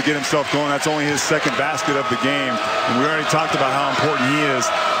bucket to get himself going. That's only his second basket of the game. And we already talked about how important he is.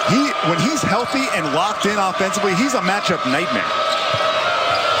 When he's healthy and locked in offensively, he's a matchup nightmare.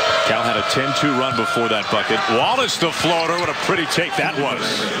 Cal had a 10-2 run before that bucket. Wallace the floater. What a pretty take that was.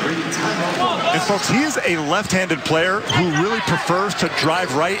 And folks, he is a left-handed player who really prefers to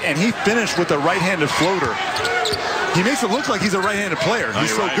drive right, and he finished with a right-handed floater. He makes it look like he's a right-handed player.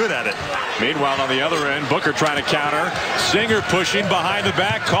 He's so good at it. Meanwhile, on the other end, Booker trying to counter. Singer pushing behind the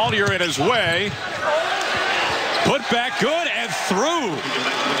back. Collier in his way. Put back good and through.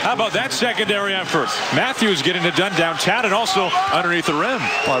 How about that secondary effort? Matthews getting it done downtown and also underneath the rim.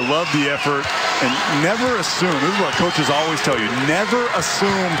 Oh, I love the effort. And never assume, this is what coaches always tell you, never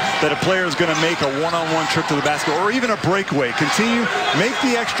assume that a player is going to make a one-on-one trip to the basket or even a breakaway. Continue, make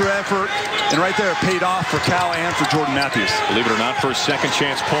the extra effort, and right there it paid off for Cal and for Jordan Matthews. Believe it or not, first second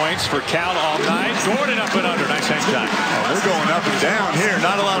chance points for Cal all night. Gordon up and under. Nice hang time. Oh, we're going up and down here.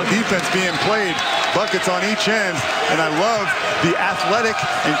 Not a lot of defense being played. Buckets on each end. And I love the athletic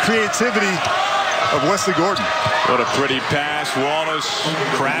and creativity of Wesley Gordon. What a pretty pass. Wallace,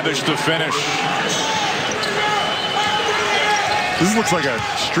 Krabish to finish. This looks like a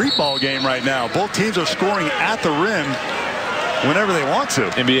street ball game right now. Both teams are scoring at the rim whenever they want to.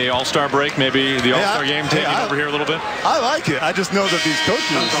 NBA All-Star break, maybe the All-Star game taking over here a little bit. I like it. I just know that these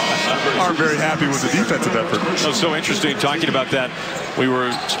coaches aren't very happy with the defensive effort. It was so interesting talking about that. We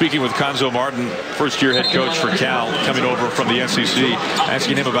were speaking with Konzo Martin, first-year head coach for Cal, coming over from the SEC,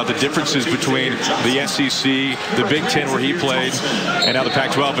 asking him about the differences between the SEC, the Big Ten where he played, and now the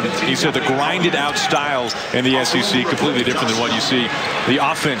Pac-12. And he said the grinded-out style in the SEC completely different than what you see the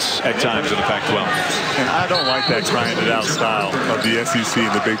offense at times in the Pac-12. And I don't like that grinded-out style of the SEC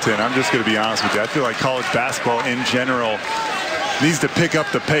and the Big Ten. I'm just going to be honest with you. I feel like college basketball in general needs to pick up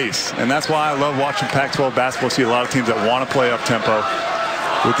the pace, and that's why I love watching Pac-12 basketball. See a lot of teams that want to play up-tempo,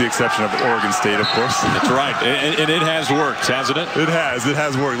 with the exception of Oregon State, of course. That's right, and it has worked, hasn't it? It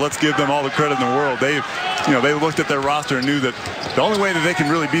has worked. Let's give them all the credit in the world. They looked at their roster and knew that the only way that they can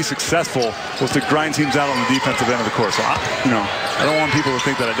really be successful was to grind teams out on the defensive end of the court. So, I don't want people to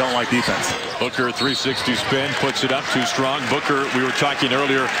think that I don't like defense. Booker, 360 spin, puts it up too strong. Booker, we were talking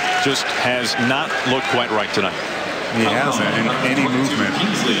earlier, just has not looked quite right tonight. He hasn't in any movement,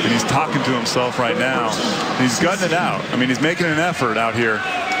 and he's talking to himself right now. He's gutting it out. I mean, he's making an effort out here.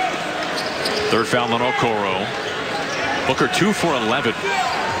 Third foul on Okoro. Booker 2 for 11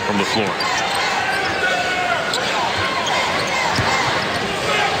 from the floor.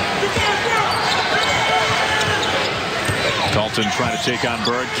 Dalton trying to take on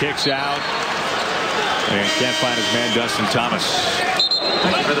Bird, kicks out, and can't find his man Dustin Thomas.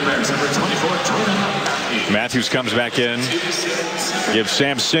 For the Bears, number 24, Jordan. Matthews comes back in, gives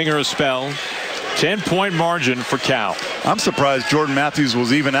Sam Singer a spell. 10-point margin for Cal. I'm surprised Jordan Matthews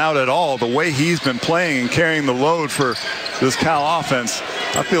was even out at all. The way he's been playing and carrying the load for this Cal offense,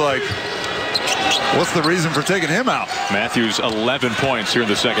 I feel like, what's the reason for taking him out? Matthews 11 points here in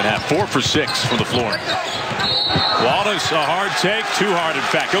the second half. 4 for 6 from the floor. Wallace, a hard take, too hard in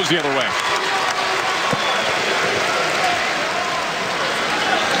fact, goes the other way.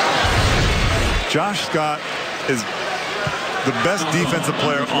 Josh Scott is the best defensive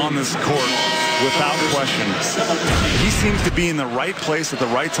player on this court without question. He seems to be in the right place at the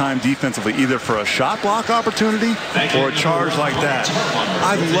right time defensively, either for a shot block opportunity or a charge like that.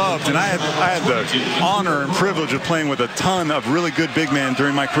 I loved, and I had the honor and privilege of playing with a ton of really good big men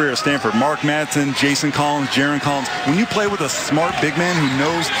during my career at Stanford. Mark Madsen, Jason Collins, Jaron Collins. When you play with a smart big man who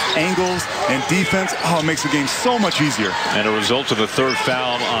knows angles and defense, it makes the game so much easier. And a result of the third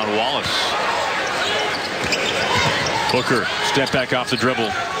foul on Wallace. Booker, step back off the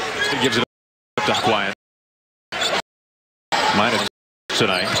dribble. He gives it up to quiet. Minus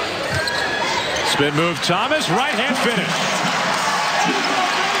tonight. Spin move, Thomas, right hand finish.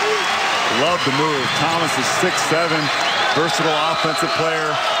 Love the move. Thomas is 6'7", versatile offensive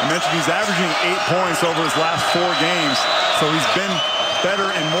player. I mentioned he's averaging 8 points over his last 4 games. So he's been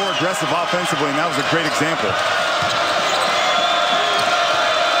better and more aggressive offensively, and that was a great example.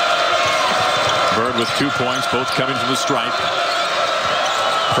 Bird with 2 points, both coming from the stripe.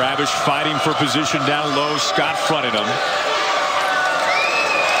 Krabish fighting for position down low. Scott fronted him.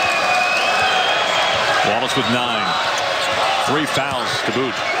 Wallace with 9. 3 fouls to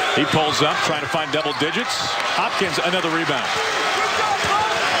boot. He pulls up, trying to find double digits. Hopkins, another rebound.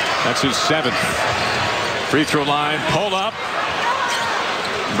 That's his 7th. Free throw line, pull up.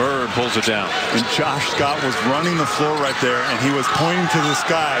 Bird pulls it down. And Josh Scott was running the floor right there, and he was pointing to the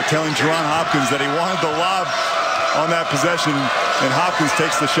sky, telling Jerron Hopkins that he wanted the lob on that possession, and Hopkins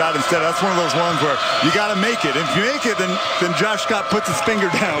takes the shot instead. That's one of those ones where you got to make it. And if you make it, then Josh Scott puts his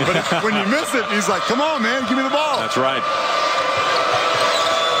finger down. But when you miss it, he's like, come on, man, give me the ball. That's right.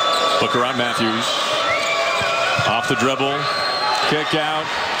 Booker on Matthews. Off the dribble. Kick out.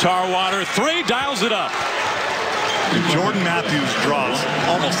 Tarwater, 3, dials it up. And Jordan Matthews draws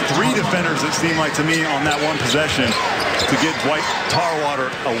almost 3 defenders, it seemed like to me, on that one possession to get Dwight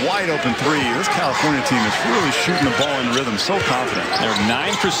Tarwater a wide-open 3. This California team is really shooting the ball in rhythm, so confident. They're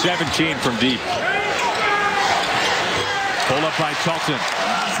 9 for 17 from deep. Pulled up by Dalton,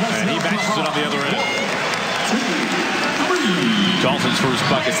 and he matches it on the other end. Dalton's first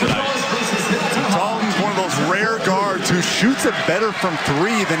bucket tonight. Dalton's one of those rare guards who shoots it better from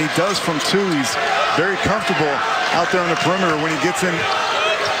 3 than he does from 2. He's very comfortable out there on the perimeter. When he gets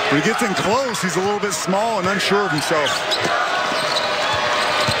in close, he's a little bit small and unsure of himself.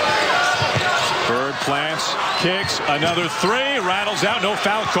 Bird plants, kicks, another 3, rattles out, no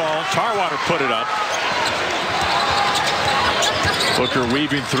foul call. Tarwater put it up. Booker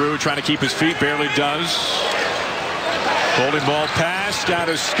weaving through, trying to keep his feet, barely does. Holding ball pass down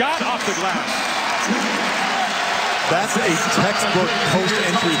to Scott, off the glass. That's a textbook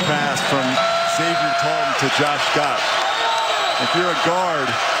post-entry pass from Xavier Talton to Josh Scott. If you're a guard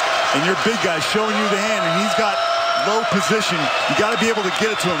and your big guy showing you the hand and he's got low position, you got to be able to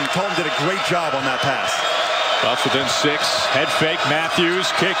get it to him. Talton did a great job on that pass. Buffs within 6. Head fake.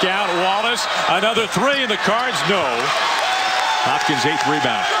 Matthews. Kick out. Wallace. Another 3 in the cards. No. Hopkins' 8th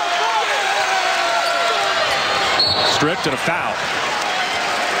rebound. Stripped and a foul.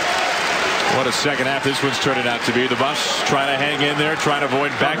 What a second half this one's turning out to be. The Buffs trying to hang in there, trying to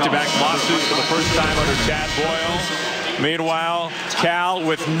avoid back-to-back losses for the first time under Tad Boyle. Meanwhile, Cal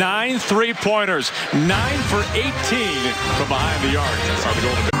with 9 3-pointers, 9 for 18 from behind the arc are the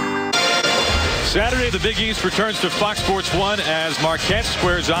Golden Bears. Saturday, the Big East returns to Fox Sports 1 as Marquette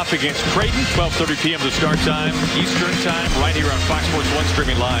squares off against Creighton. 12:30 p.m. the start time, Eastern time, right here on Fox Sports 1,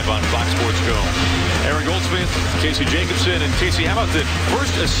 streaming live on Fox Sports Go. Aaron Goldsmith, Casey Jacobson, and Casey, how about the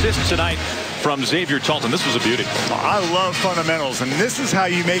first assist tonight from Xavier Talton? This was a beauty. I love fundamentals, and this is how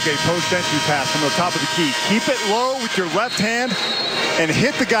you make a post-entry pass from the top of the key. Keep it low with your left hand and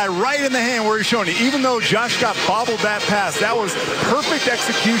hit the guy right in the hand where he's showing you. Even though Josh Scott bobbled that pass, that was perfect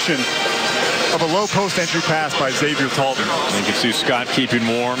execution of a low post-entry pass by Xavier Talton. You can see Scott keeping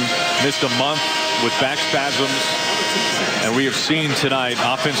warm. Missed a month with back spasms. And we have seen tonight,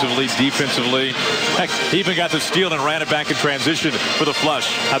 offensively, defensively. Heck, he even got the steal and ran it back in transition for the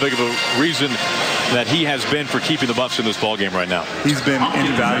flush. How big of a reason that he has been for keeping the Buffs in this ballgame right now. He's been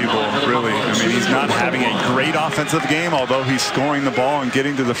invaluable, really. I mean, he's not having a great offensive game, although he's scoring the ball and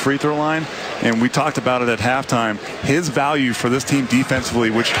getting to the free throw line. And we talked about it at halftime. His value for this team defensively,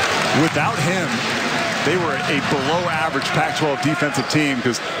 which without him, they were a below-average Pac-12 defensive team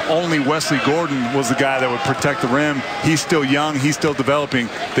because only Wesley Gordon was the guy that would protect the rim. He's still young. He's still developing.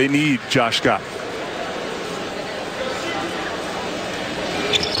 They need Josh Scott.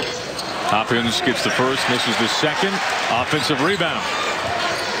 Hopkins gets the first, misses the second. Offensive rebound.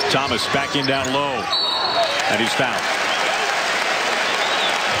 Thomas backing down low. And he's fouled.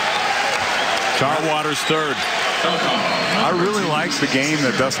 Tarwater's third. I really like the game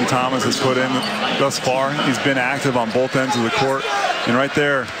that Dustin Thomas has put in thus far. He's been active on both ends of the court. And right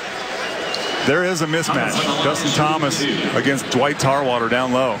there is a mismatch. Dustin Thomas against Dwight Tarwater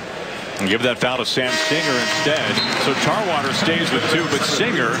down low. And give that foul to Sam Singer instead. So Tarwater stays with 2, but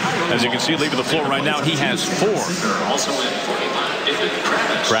Singer, as you can see, leaving the floor right now, he has 4.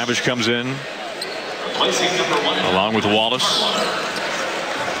 Kravish comes in along with Wallace.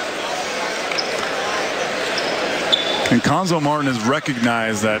 And Conzo Martin has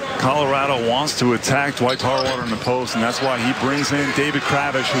recognized that Colorado wants to attack Dwight Tarwater in the post, and that's why he brings in David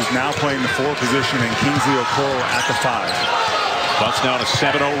Kravish, who's now playing the 4 position, and Kingsley Okoro at the 5. Bucks now on a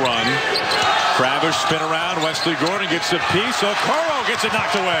 7-0 run. Kravish spin around. Wesley Gordon gets a piece. Okoro gets it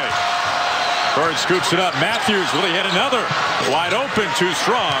knocked away. Bird scoops it up. Matthews, will he hit another? Wide open, too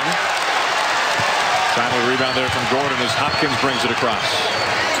strong. Timely rebound there from Gordon as Hopkins brings it across.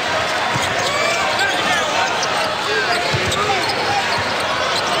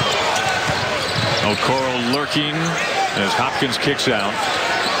 Okoro lurking as Hopkins kicks out.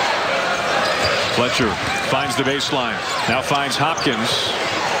 Fletcher finds the baseline. Now finds Hopkins.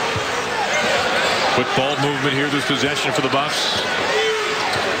 Quick ball movement here this possession for the Buffs.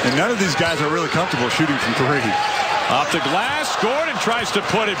 And none of these guys are really comfortable shooting from 3. Off the glass. Gordon tries to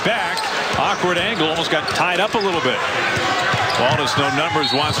put it back. Awkward angle. Almost got tied up a little bit. Wallace, no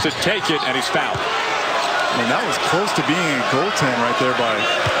numbers, wants to take it, and he's fouled. And that was close to being a goaltend right there by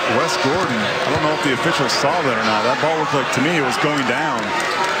Wes Gordon. I don't know if the officials saw that or not. That ball looked like, to me, it was going down.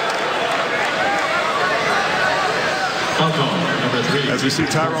 As we see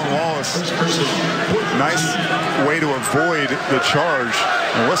Tyrone Wallace, nice way to avoid the charge.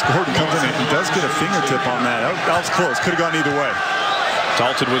 And Wes Gordon comes in and does get a fingertip on that. That was close. Could have gone either way.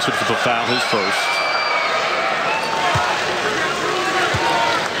 Dalton whistled for the foul, his first.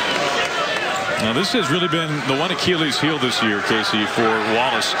 Now this has really been the one Achilles heel this year, Casey, for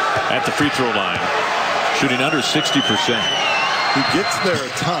Wallace at the free throw line. Shooting under 60%. He gets there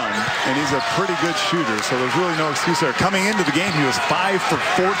a ton, and he's a pretty good shooter, so there's really no excuse there. Coming into the game, he was 5 for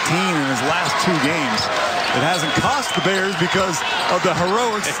 14 in his last 2 games. It hasn't cost the Bears because of the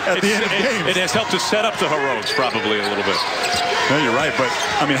heroics at the end of games. It has helped to set up the heroics probably a little bit. No, you're right, but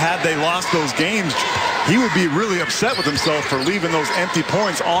I mean, had they lost those games, he would be really upset with himself for leaving those empty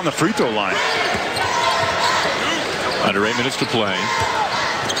points on the free throw line. Under 8 minutes to play.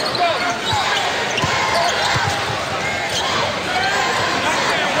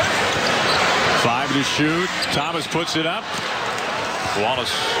 To shoot. Thomas puts it up.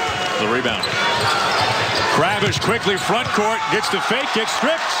 Wallace the rebound. Kravish quickly front court, gets the fake, gets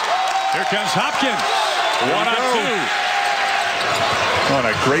stripped. Here comes Hopkins. 1-on-2. Oh,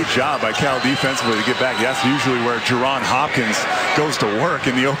 and a great job by Cal defensively to get back. That's usually where Jerron Hopkins goes to work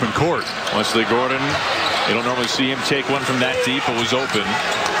in the open court. Wesley Gordon, you don't normally see him take one from that deep, but was open.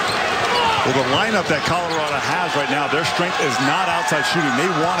 Well, the lineup that Colorado has right now, their strength is not outside shooting. They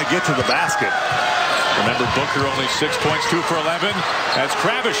want to get to the basket. Remember, Booker only 6 points, 2 for 11. That's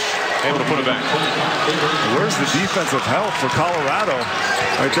Kravish able to put it back. Where's the defensive help for Colorado?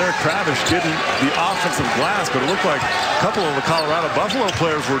 Right there, Kravish getting the offensive glass, but it looked like a couple of the Colorado Buffalo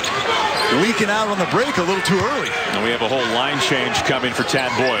players were leaking out on the break a little too early. And we have a whole line change coming for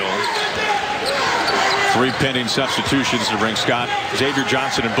Tad Boyle. 3 pending substitutions to bring Scott, Xavier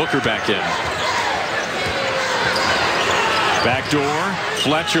Johnson, and Booker back in. Backdoor,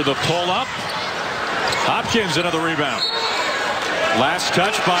 Fletcher the pull-up. Hopkins another rebound. Last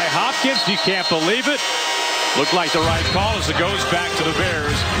touch by Hopkins. You can't believe it. Looked like the right call as it goes back to the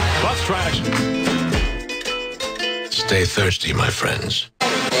Bears. Bucks trying to... Stay thirsty, my friends.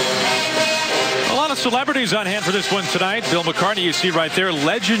 A lot of celebrities on hand for this one tonight. Bill McCartney, you see right there,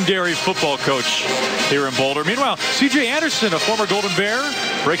 legendary football coach here in Boulder. Meanwhile, C.J. Anderson, a former Golden Bear,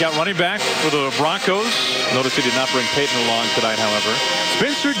 breakout running back for the Broncos. Notice he did not bring Peyton along tonight, however.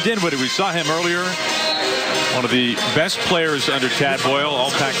 Spencer Dinwiddie, we saw him earlier. One of the best players under Tad Boyle,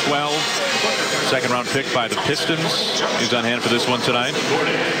 all Pac-12. Second-round pick by the Pistons. He's on hand for this one tonight.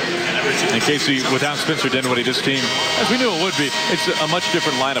 And Casey, without Spencer Dinwiddie, this team, as we knew it would be, it's a much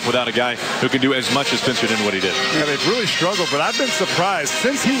different lineup without a guy who can do as much as Spencer Dinwiddie did. Yeah, they've really struggled, but I've been surprised.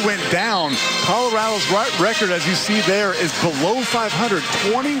 Since he went down, Colorado's record, as you see there, is below 500.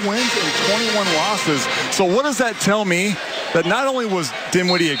 20 wins and 21 losses. So what does that tell me? That not only was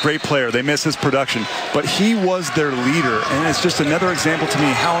Dinwiddie a great player, they missed his production, but he was their leader. And it's just another example to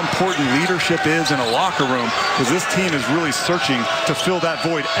me how important leadership is in a locker room, because this team is really searching to fill that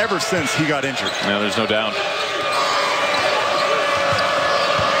void ever since he got injured. Yeah, there's no doubt.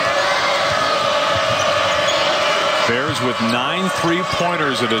 Bears with 9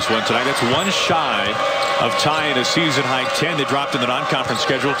 3-pointers in this one tonight. That's one shy of tying a season-high 10. They dropped in the non-conference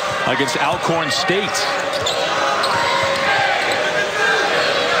schedule against Alcorn State.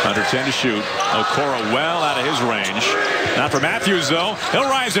 Under 10 to shoot. Okoro well out of his range. Not for Matthews, though. He'll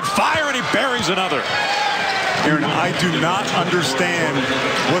rise and fire, and he buries another. Aaron, I do not understand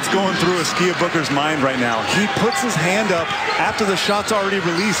what's going through Askia Booker's mind right now. He puts his hand up after the shot's already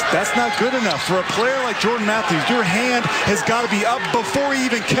released. That's not good enough. For a player like Jordan Matthews, your hand has got to be up before he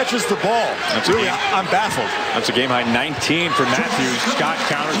even catches the ball. Really, I'm baffled. That's a game-high 19 for Matthews. Scott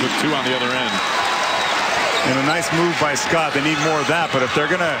counters with 2 on the other end. And a nice move by Scott. They need more of that. But if they're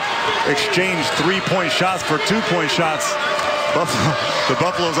going to exchange 3-point shots for 2-point shots, the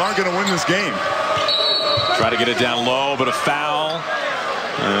Buffaloes aren't going to win this game. Try to get it down low, but a foul.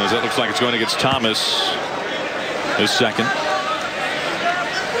 That looks like it's going against Thomas. His second.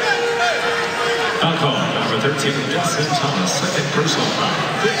 Alcohol, number 13, Justin Thomas, second personal foul.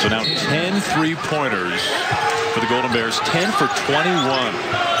 So now 10 3-pointers for the Golden Bears. 10 for 21.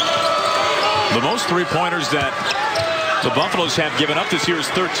 The most 3-pointers that the Buffaloes have given up this year is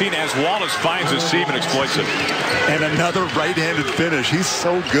 13, as Wallace finds his seam and exploits it. And another right-handed finish. He's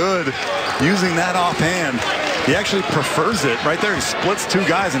so good using that offhand. He actually prefers it. Right there, he splits 2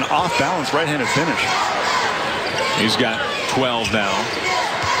 guys, an off-balance right-handed finish. He's got 12 now.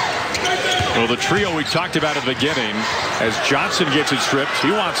 Well, the trio we talked about at the beginning, as Johnson gets it stripped,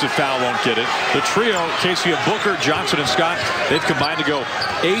 he wants a foul, won't get it. The trio, Casey of Booker, Johnson, and Scott, they've combined to go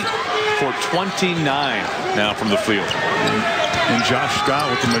 8 for 29 now from the field. And Josh Scott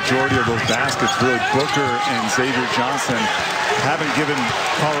with the majority of those baskets. Really, Booker and Xavier Johnson haven't given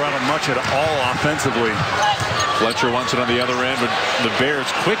Colorado much at all offensively. Fletcher wants it on the other end, but the Bears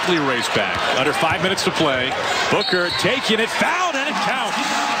quickly race back. Under 5 minutes to play. Booker taking it, fouled, and it counts.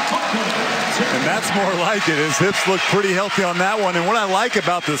 And that's more like it. His hips look pretty healthy on that one. And what I like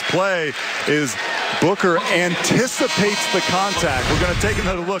about this play is Booker anticipates the contact. We're going to take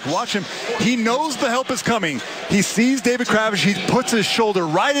another look. Watch him. He knows the help is coming. He sees David Kravish. He puts his shoulder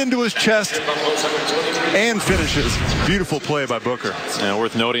right into his chest and finishes. Beautiful play by Booker. And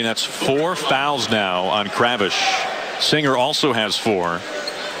worth noting, that's 4 fouls now on Kravish. Singer also has 4.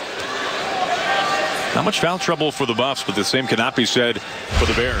 Not much foul trouble for the Buffs, but the same cannot be said for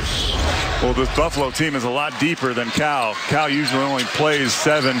the Bears. Well, this Buffalo team is a lot deeper than Cal. Cal usually only plays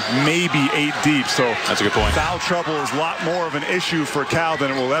 7, maybe 8 deep. So that's a good point. Foul trouble is a lot more of an issue for Cal than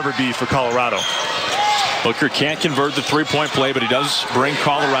it will ever be for Colorado. Booker can't convert the three-point play, but he does bring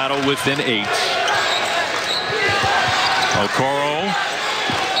Colorado within 8. Okoro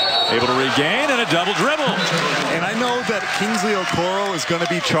able to regain and a double dribble. And I know that Kingsley Okoro is going to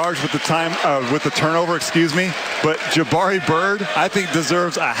be charged with the turnover, but Jabari Bird, I think,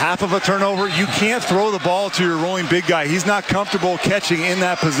 deserves a half of a turnover. You can't throw the ball to your rolling big guy. He's not comfortable catching in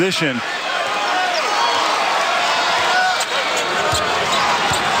that position.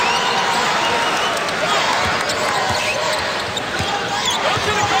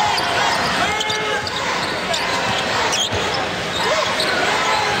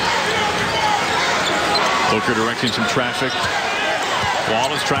 Booker directing some traffic.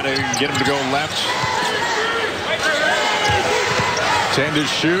 Wallace trying to get him to go left. 10 to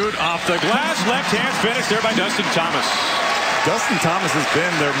shoot. Off the glass. Left hand finish there by Dustin Thomas. Dustin Thomas has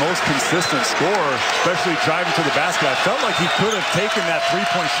been their most consistent scorer, especially driving to the basket. I felt like he could have taken that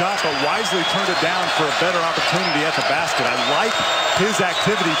three-point shot, but wisely turned it down for a better opportunity at the basket. I like his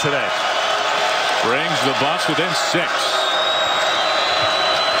activity today. Brings the Buffs within 6.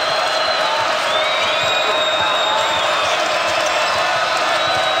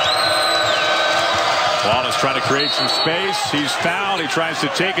 Wallace trying to create some space. He's fouled. He tries to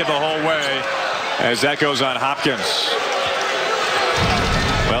take it the whole way as that goes on Hopkins.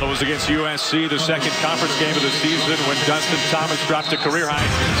 Well, it was against USC, the second conference game of the season, when Dustin Thomas dropped a career-high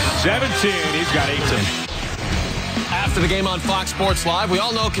 17. He's got 18. After the game on Fox Sports Live, we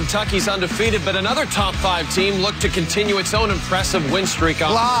all know Kentucky's undefeated, but another top 5 team looked to continue its own impressive win streak.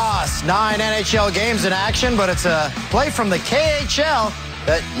 Lost 9 NHL games in action, but it's a play from the KHL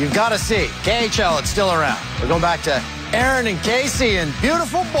that you've got to see. KHL, it's still around. We're going back to Aaron and Casey in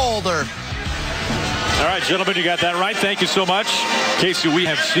beautiful Boulder. All right, gentlemen, you got that right. Thank you so much. Casey, we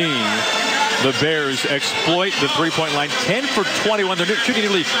have seen the Bears exploit the three-point line. 10 for 21. They're shooting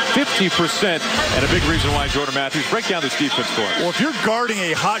nearly 50%. And a big reason why Jordan Matthews. Break down this defense for us. Well, if you're guarding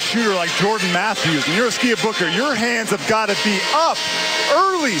a hot shooter like Jordan Matthews and you're a Skia Booker, your hands have got to be up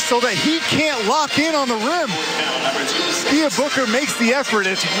early so that he can't lock in on the rim. Skia Booker makes the effort.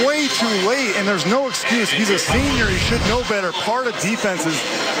 It's way too late, and there's no excuse. He's a senior. He should know better. Part of defense is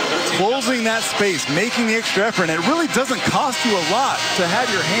closing that space, making the extra effort, and it really doesn't cost you a lot to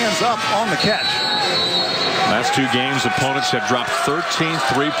have your hands up on the catch. Last 2 games, opponents have dropped 13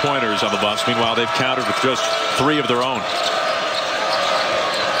 three-pointers on the Buffs. Meanwhile, they've countered with just 3 of their own.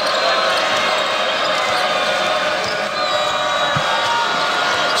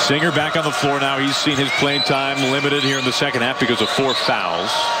 Singer back on the floor now. He's seen his playing time limited here in the second half because of 4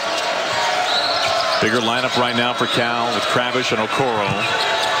 fouls. Bigger lineup right now for Cal with Kravish and Okoro.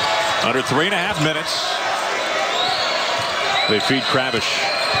 Under 3.5 minutes. They feed Kravish.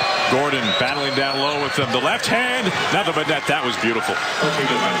 Gordon battling down low with them. The left hand. Nothing but net. That was beautiful.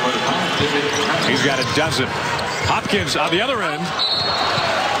 He's got a dozen. Hopkins on the other end.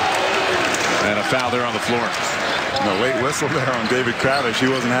 And a foul there on the floor. No late whistle there on David Kravish. He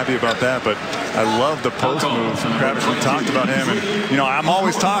wasn't happy about that, but I love the post move from Kravish. We talked about him, and, you know, I'm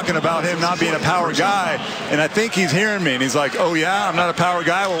always talking about him not being a power guy, and I think he's hearing me, and he's like, oh, yeah, I'm not a power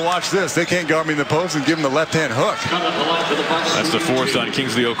guy? Well, watch this. They can't guard me in the post and give him the left-hand hook. That's the 4th on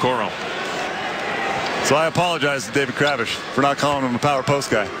Kingsley Okoro. So I apologize to David Kravish for not calling him a power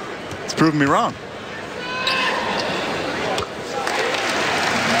post guy. It's proven me wrong.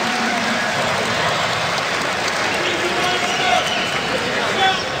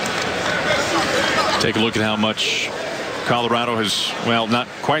 Take a look at how much Colorado has, well, not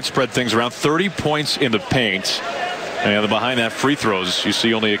quite spread things around. 30 points in the paint. And behind that, free throws. You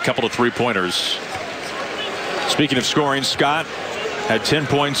see only a couple of three-pointers. Speaking of scoring, Scott had 10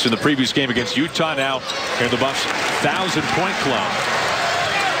 points in the previous game against Utah. Now in the Buffs' 1,000-point club.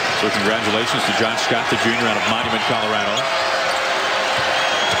 So congratulations to John Scott, the junior out of Monument, Colorado.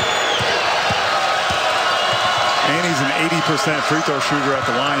 And he's an 80% free throw shooter at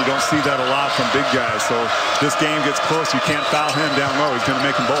the line. You don't see that a lot from big guys. So this game gets close. You can't foul him down low. He's going to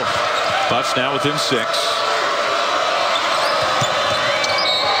make them both. Buffs now within 6.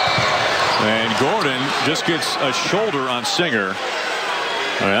 Gordon just gets a shoulder on Singer.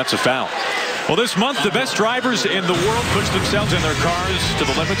 That's a foul. Well, this month, the best drivers in the world push themselves in their cars to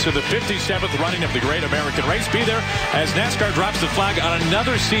the limits of the 57th running of the Great American Race. Be there as NASCAR drops the flag on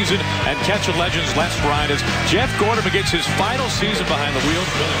another season and Catch a Legend's last ride as Jeff Gordon begins his final season behind the wheel.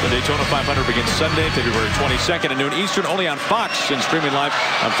 The Daytona 500 begins Sunday, February 22nd at noon Eastern, only on Fox and streaming live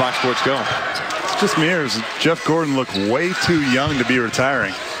on Fox Sports Go. It's just me, or does Jeff Gordon look way too young to be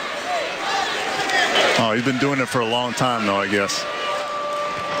retiring? Oh, he's been doing it for a long time, though, I guess.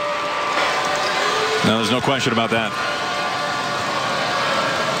 No, there's no question about that.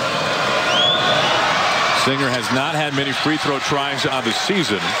 Singer has not had many free throw tries on the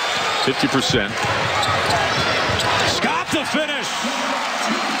season. 50%. Scott the finish.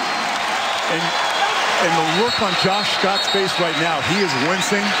 And the look on Josh Scott's face right now, he is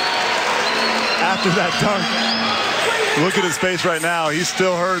wincing after that dunk. Look at his face right now. He's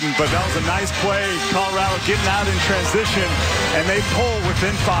still hurting, but that was a nice play. Colorado getting out in transition, and they pull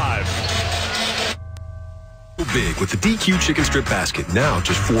within 5. Big with the DQ chicken strip basket, now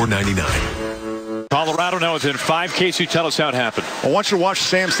just $4.99. Colorado now within 5. Casey, tell us how it happened. I want you to watch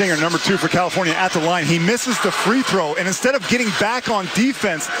Sam Singer, number 2 for California, at the line. He misses the free throw, and instead of getting back on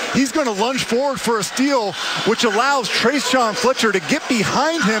defense, he's going to lunge forward for a steal, which allows Trayshawn Fletcher to get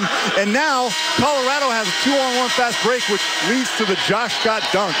behind him. And now Colorado has a 2-on-1 fast break, which leads to the Josh Scott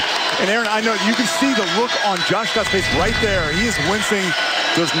dunk. And Aaron, I know you can see the look on Josh Scott's face right there. He is wincing,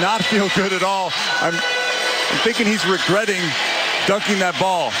 does not feel good at all. I'm thinking he's regretting dunking that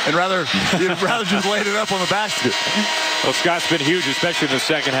ball and rather just laid it up on the basket. Well, Scott's been huge, especially in the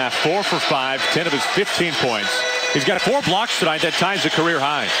second half. 4 for 5, 10 of his 15 points. He's got 4 blocks tonight. That ties the career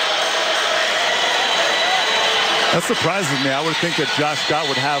high. That surprises me. I would think that Josh Scott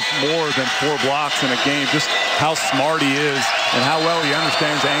would have more than 4 blocks in a game. Just how smart he is and how well he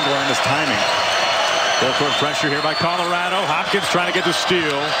understands angle and his timing. Full court pressure here by Colorado. Hopkins trying to get the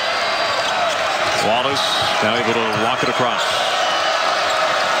steal. Wallace now able to walk it across.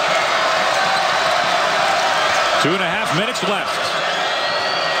 2.5 minutes left.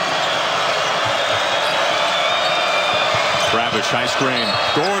 Bravish, high screen.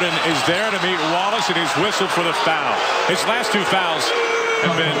 Gordon is there to meet Wallace, and he's whistled for the foul. His last 2 fouls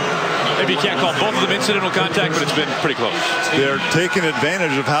have been, maybe you can't call both of them incidental contact, but it's been pretty close. They're taking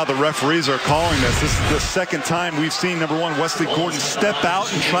advantage of how the referees are calling this. This is the second time we've seen, number 1, Wesley Gordon step out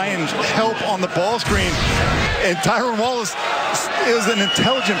and try and help on the ball screen. And Tyrone Wallace, it was an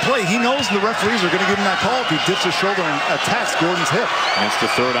intelligent play. He knows the referees are going to give him that call if he dips his shoulder and attacks Gordon's hip. That's the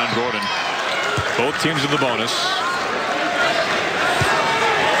 3rd on Gordon. Both teams in the bonus.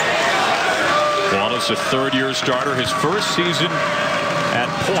 Wallace, a 3rd-year starter, his first season at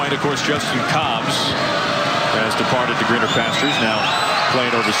point. Of course, Justin Cobbs has departed to greener pastures, now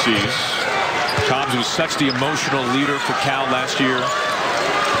playing overseas. Cobbs was such the emotional leader for Cal last year. I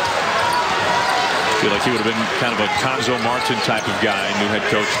feel like he would have been kind of a Conzo Martin type of guy, new head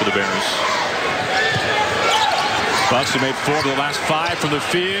coach for the Bears. Bucks have made 4 of the last 5 from the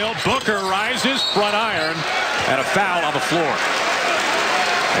field. Booker rises, front iron, and a foul on the floor.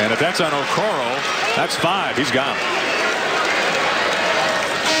 And if that's on Okoro, that's 5. He's gone.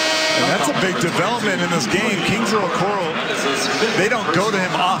 And that's a big development in this game. Kingsley Okoro, they don't go to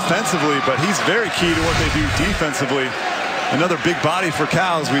him offensively, but he's very key to what they do defensively. Another big body for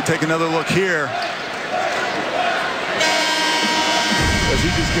Cal as we take another look here. As he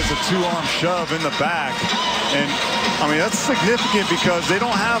just gets a 2-arm shove in the back. And, I mean, that's significant because they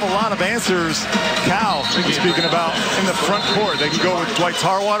don't have a lot of answers, Cal, speaking about, in the front court. They can go with Dwight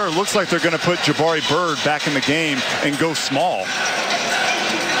Tarwater. It looks like they're going to put Jabari Bird back in the game and go small.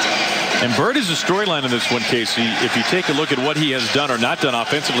 And Bird is a storyline in this one, Casey. If you take a look at what he has done or not done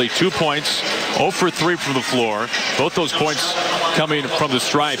offensively, 2 points, 0 for 3 from the floor. Both those points coming from the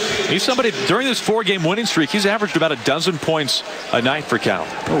stripe. He's somebody, during this 4-game winning streak, he's averaged about 12 points a night for Cal.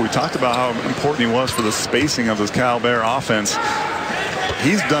 Oh, we talked about how important he was for the spacing of this Cal Bear offense.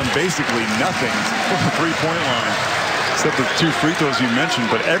 He's done basically nothing from the 3-point line, except the 2 free throws you mentioned,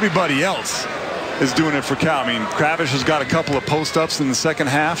 but everybody else is doing it for Cal. I mean, Kravish has got a couple of post-ups in the second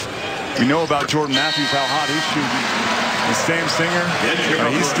half. We know about Jordan Matthews, how hot he's shooting. And Sam Singer,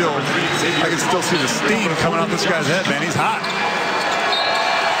 he's still, I can still see the steam coming off this guy's head, man. He's hot.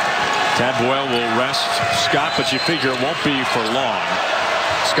 Tad Boyle will rest Scott, but you figure it won't be for long.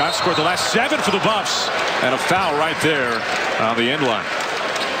 Scott scored the last 7 for the Buffs, and a foul right there on the end line.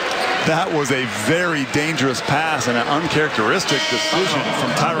 That was a very dangerous pass and an uncharacteristic decision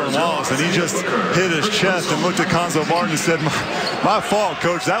from Tyrone Wallace, and he just hit his chest and looked at Conzo Martin and said, my fault,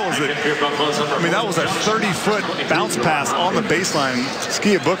 coach. That was that was a 30-foot bounce pass on the baseline.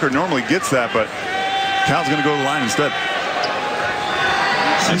 Skia Booker normally gets that, but Cal's going to go to the line instead.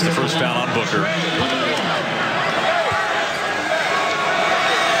 That's the first foul on Booker.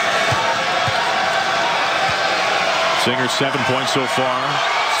 Singer 7 points so far.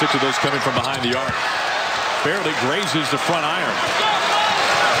 6 of those coming from behind the arc. Barely grazes the front iron.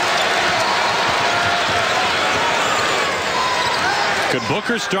 Could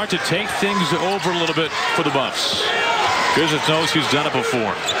Booker start to take things over a little bit for the Buffs? Goodness knows who's done it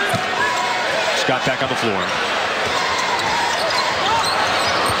before. Scott back on the floor.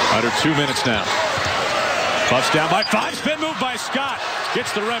 Under 2 minutes now. Buffs down by 5. Spin move by Scott.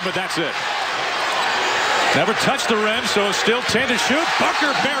 Gets the rim, but that's it. Never touched the rim, so still 10 to shoot.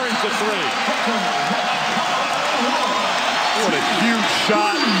 Booker buries the 3. What a huge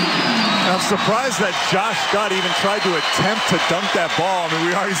shot. I'm surprised that Josh Scott even tried to attempt to dunk that ball. I mean,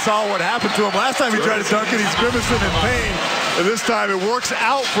 we already saw what happened to him. Last time he tried to dunk it, he's grimacing in pain. And this time it works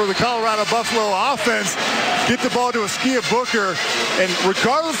out for the Colorado Buffalo offense. Get the ball to a Skia Booker, and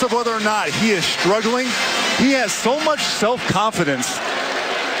regardless of whether or not he is struggling, he has so much self-confidence.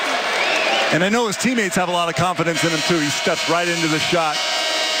 And I know his teammates have a lot of confidence in him, too. He steps right into the shot.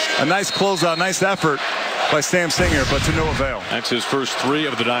 A nice closeout, nice effort by Sam Singer, but to no avail. That's his first 3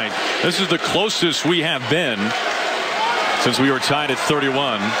 of the night. This is the closest we have been since we were tied at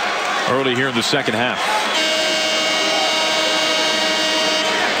 31 early here in the second half.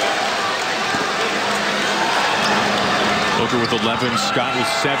 Booker with 11, Scott with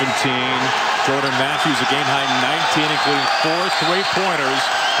 17. Jordan Matthews a game high 19, including 4 3-pointers.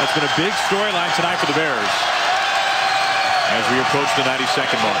 That's been a big storyline tonight for the Bears as we approach the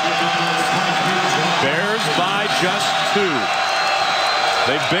 92nd mark. Bears by just 2.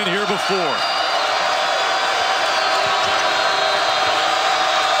 They've been here before.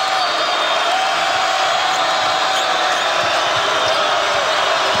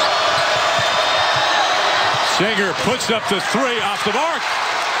 Singer puts up the 3 off the mark.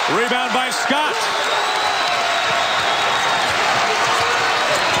 Rebound by Scott.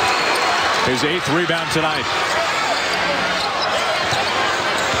 His 8th rebound tonight.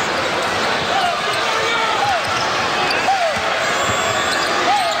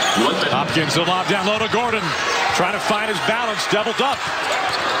 Hopkins the lob down low to Gordon. Trying to find his balance. Doubled up.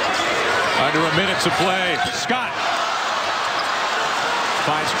 Under a minute to play. Scott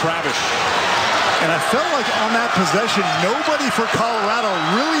finds Kravish. And I felt like on that possession, nobody for Colorado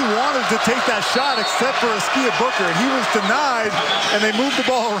really wanted to take that shot except for Skia Booker. And he was denied, and they moved the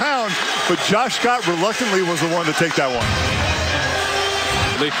ball around. But Josh Scott reluctantly was the one to take that one.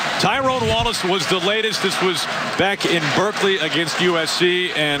 Tyrone Wallace was the latest. This was back in Berkeley against USC,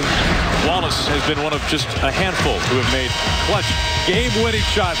 and Wallace has been one of just a handful who have made clutch game-winning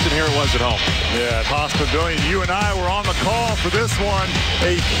shots, and here it was at home. Yeah, at Hospitality, you and I were on the call for this one.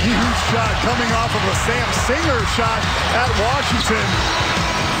 A huge shot coming off of a Sam Singer shot at Washington.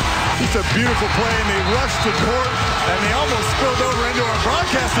 It's a beautiful play, and they rushed the court, and they almost spilled over into our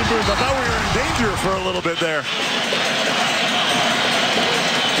broadcasting booth. I thought we were in danger for a little bit there.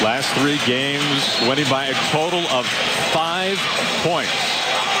 Last 3 games winning by a total of 5 points.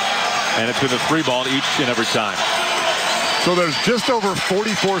 And it's been a 3-ball each and every time. So there's just over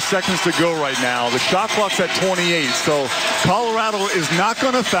 44 seconds to go right now. The shot clock's at 28. So Colorado is not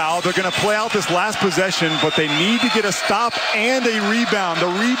going to foul. They're going to play out this last possession, but they need to get a stop and a rebound. The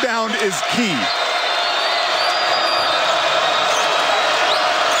rebound is key.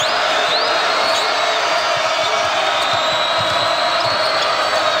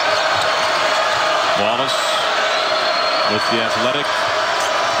 Wallace with the athletic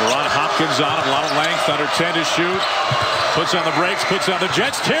Ron Hopkins on him. A lot of length, under 10 to shoot. Puts on the brakes, puts on the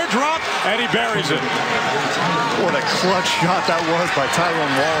Jets. Teardrop, and he buries it. What a clutch shot that was by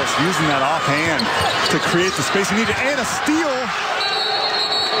Tyrone Wallace, using that offhand to create the space he needed, and a steal.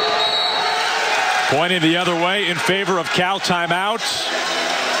 Pointing the other way in favor of Cal. Timeout.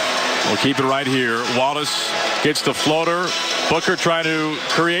 We'll keep it right here. Wallace gets the floater. Booker trying to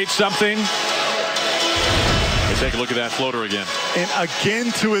create something. Take a look at that floater again. And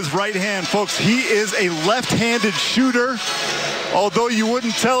again to his right hand, folks. He is a left-handed shooter. Although you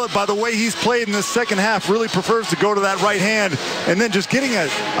wouldn't tell it by the way he's played in the second half, really prefers to go to that right hand. And then just getting a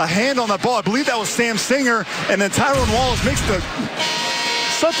hand on that ball. I believe that was Sam Singer. And then Tyrone Wallace makes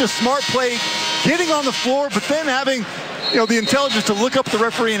such a smart play, getting on the floor, but then having the intelligence to look up the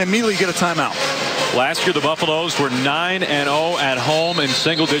referee and immediately get a timeout. Last year, the Buffaloes were 9-0 at home in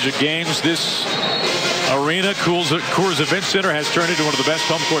single-digit games. This arena, Coors Event Center, has turned into one of the best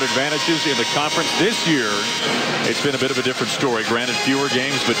home court advantages in the conference. This year, it's been a bit of a different story. Granted, fewer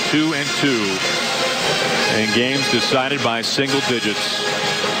games, but 2-2 in games decided by single digits.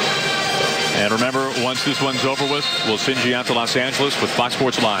 And remember, once this one's over with, we'll send you out to Los Angeles with Fox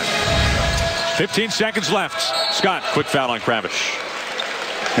Sports Live. 15 seconds left. Scott, quick foul on Kravish.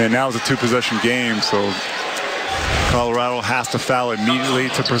 And now it's a two-possession game, so Colorado has to foul immediately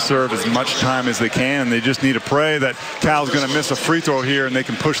to preserve as much time as they can. And they just need to pray that Cal's going to miss a free throw here and they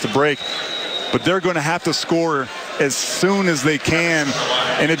can push the break. But they're going to have to score as soon as they can.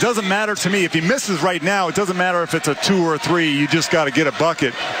 And it doesn't matter to me. If he misses right now, it doesn't matter if it's a 2 or a 3. You just got to get a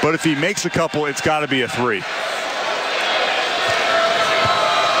bucket. But if he makes a couple, it's got to be a 3.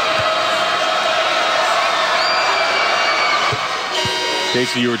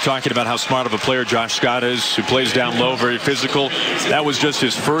 Casey, you were talking about how smart of a player Josh Scott is, who plays down low, very physical. That was just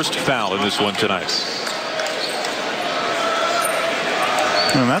his first foul in this one tonight.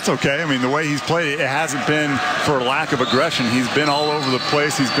 And that's okay. I mean, the way he's played, it hasn't been for lack of aggression. He's been all over the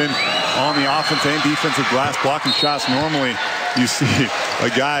place. He's been on the offensive and defensive glass blocking shots. Normally, you see a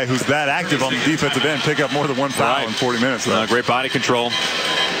guy who's that active on the defensive end pick up more than one foul in 40 minutes. Great body control.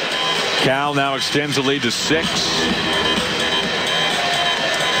 Cal now extends the lead to 6.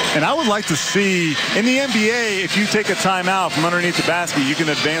 And I would like to see, in the NBA, if you take a timeout from underneath the basket, you can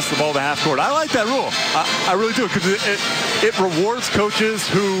advance the ball to half court. I like that rule. I really do, because it rewards coaches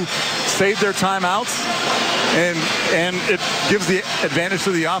who save their timeouts, and it gives the advantage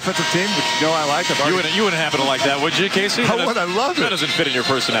to the offensive team, which I like. You wouldn't happen to like that, would you, Casey? I would. I love it. That doesn't fit in your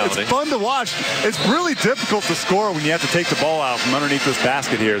personality. It's fun to watch. It's really difficult to score when you have to take the ball out from underneath this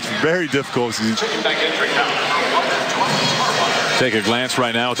basket here. It's very difficult. Take a glance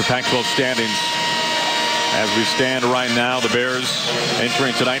right now at the Pac-12 standings. As we stand right now, the Bears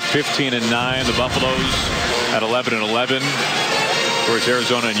entering tonight 15-9. The Buffaloes at 11-11. Of course,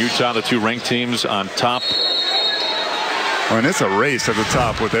 Arizona and Utah, the 2 ranked teams on top. And it's a race at the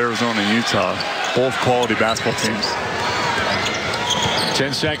top with Arizona and Utah, both quality basketball teams.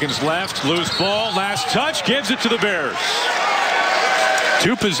 10 seconds left. Loose ball. Last touch. Gives it to the Bears.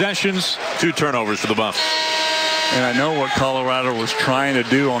 2 possessions, 2 turnovers for the Buffs. And I know what Colorado was trying to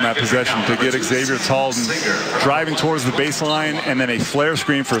do on that possession to get Xavier Talden driving towards the baseline and then a flare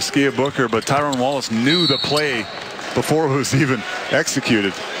screen for Askia Booker, but Tyrone Wallace knew the play before it was even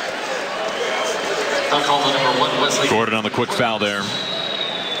executed. Gordon on the quick foul there.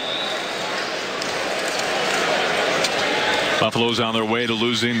 Buffalo's on their way to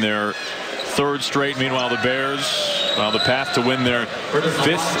losing their 3rd straight. Meanwhile, the Bears on the path to win their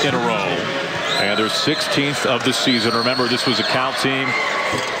 5th in a row. And their 16th of the season. Remember, this was a Cal team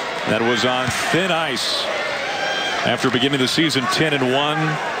that was on thin ice after beginning the season 10-1.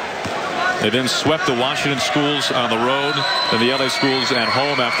 They then swept the Washington schools on the road and the LA schools at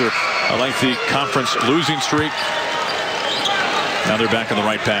home after a lengthy conference losing streak. Now they're back on the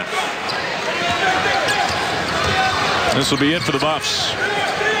right path. This will be it for the Buffs.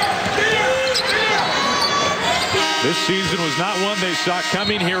 This season was not one they saw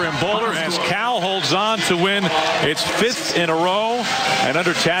coming here in Boulder as Cal holds on to win its 5th in a row. And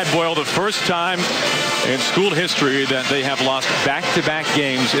under Tad Boyle, the first time in school history that they have lost back-to-back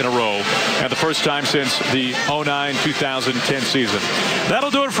games in a row. And the first time since the 09-2010 season. That'll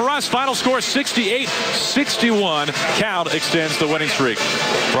do it for us. Final score 68-61. Cal extends the winning streak.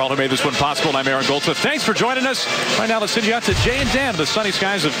 For all who made this one possible, I'm Aaron Goldsmith. Thanks for joining us. Right now, let's send you out to Jay and Dan. The sunny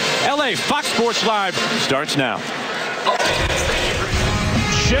skies of LA. Fox Sports Live starts now.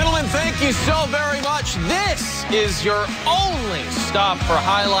 Gentlemen, thank you so very much. This is your only stop for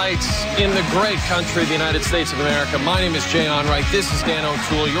highlights in the great country of the United States of America. My name is Jay Onright. This is Dan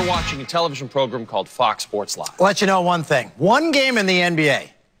O'Toole. You're watching a television program called Fox Sports Live. I'll let you know one thing. One game in the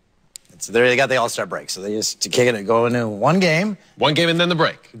NBA. So there they got the All-Star break. So they just kick it and go into one game. One game and then the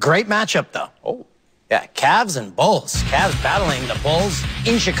break. Great matchup, though. Oh. Yeah, Cavs and Bulls. Cavs battling the Bulls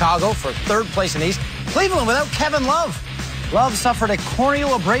in Chicago for 3rd place in the East. Cleveland without Kevin Love. Love suffered a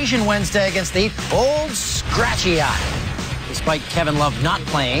corneal abrasion Wednesday against the Old Scratchy Eye. Despite Kevin Love not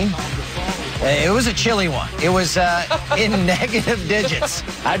playing, it was a chilly one. It was in negative digits.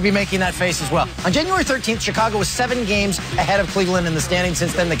 I'd be making that face as well. On January 13th, Chicago was 7 games ahead of Cleveland in the standings.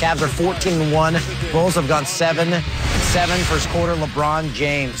 Since then, the Cavs are 14-1. Bulls have gone 7-7 first quarter. LeBron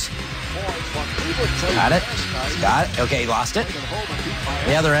James. Got it. Got it. Okay, he lost it.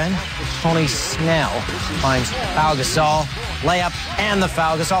 The other end, Tony Snell finds Pau Gasol. Layup and the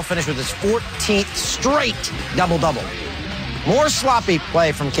foul. Gasol finished with his 14th straight double-double. More sloppy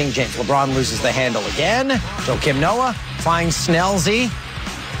play from King James. LeBron loses the handle again. Joakim Noah finds Snellzy.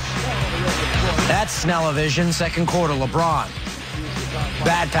 That's Snell-o-vision. Second quarter, LeBron.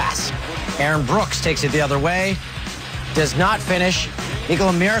 Bad pass. Aaron Brooks takes it the other way. Does not finish.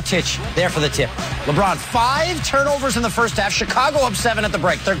 Nikola Mirotic there for the tip. LeBron, 5 turnovers in the first half. Chicago up 7 at the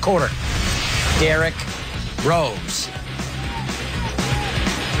break. Third quarter. Derrick Rose.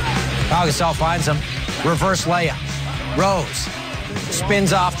 Pau Gasol finds him. Reverse layup. Rose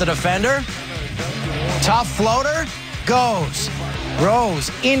spins off the defender. Tough floater. Goes.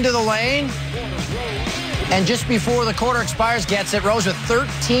 Rose into the lane. And just before the quarter expires, gets it. Rose with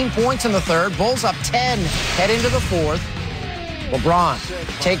 13 points in the third. Bulls up 10, head into the fourth. LeBron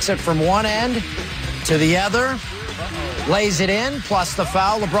takes it from one end to the other. Lays it in, plus the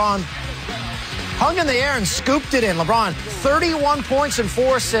foul. LeBron hung in the air and scooped it in. LeBron, 31 points and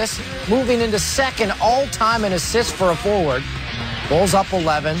 4 assists, moving into second all-time in assists for a forward. Bulls up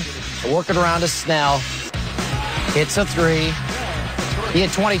 11. They're working around to Snell. Hits a 3. He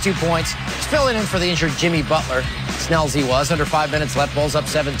had 22 points. He's filling in for the injured Jimmy Butler. Snellzy was. Under 5 minutes left. Bulls up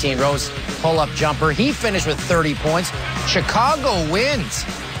 17. Rose pull-up jumper. He finished with 30 points. Chicago wins.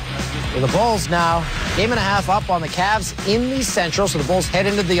 Well, the Bulls now, game and a half up on the Cavs in the Central. So the Bulls head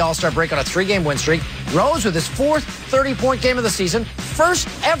into the All-Star break on a 3-game win streak. Rose with his 4th 30-point game of the season. First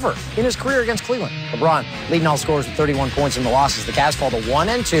ever in his career against Cleveland. LeBron leading all scorers with 31 points in the losses. The Cavs fall to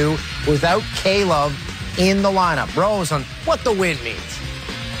 1-2 without K-Love in the lineup. Rose on what the win means.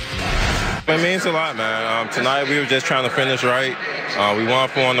 It means a lot, man. Tonight we were just trying to finish right. We won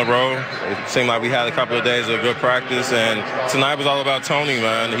 4 on the road. It seemed like we had a couple of days of good practice, and tonight was all about Tony,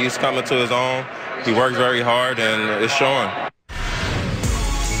 man. He's coming to his own. He works very hard, and it's showing.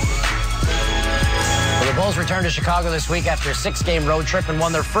 Well, the Bulls returned to Chicago this week after a 6-game road trip and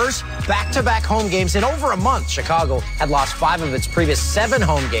won their first back-to-back home games in over a month. Chicago had lost 5 of its previous 7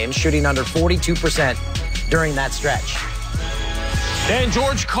 home games, shooting under 42% during that stretch. And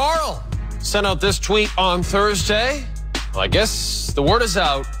George Karl sent out this tweet on Thursday. Well, I guess the word is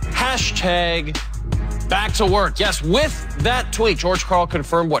out. Hashtag back to work. Yes, with that tweet, George Karl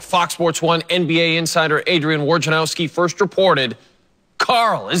confirmed what Fox Sports 1 NBA insider Adrian Wojnarowski first reported.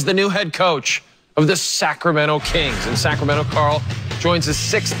 Karl is the new head coach of the Sacramento Kings. In Sacramento, Karl joins his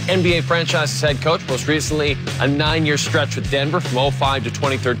 6th NBA franchise as head coach, most recently a 9-year stretch with Denver from 2005 to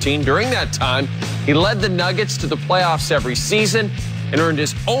 2013. During that time, he led the Nuggets to the playoffs every season and earned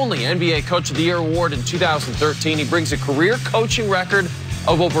his only NBA Coach of the Year award in 2013. He brings a career coaching record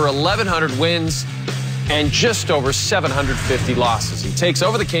of over 1,100 wins and just over 750 losses. He takes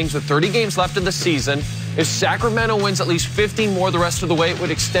over the Kings with 30 games left in the season. If Sacramento wins at least 15 more the rest of the way, it would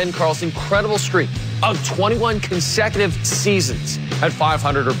extend Karl's incredible streak of 21 consecutive seasons at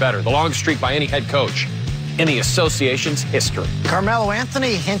 500 or better, the longest streak by any head coach in the association's history. Carmelo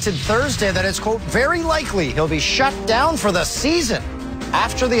Anthony hinted Thursday that it's, quote, very likely he'll be shut down for the season.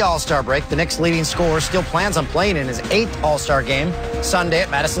 After the All-Star break, the Knicks' leading scorer still plans on playing in his 8th All-Star game Sunday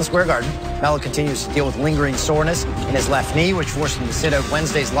at Madison Square Garden. Melo continues to deal with lingering soreness in his left knee, which forced him to sit out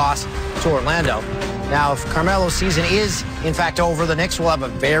Wednesday's loss to Orlando. Now, if Carmelo's season is, in fact, over, the Knicks will have a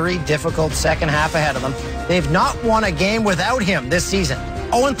very difficult second half ahead of them. They've not won a game without him this season.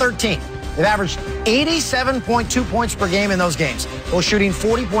 0-13. They've averaged 87.2 points per game in those games, while shooting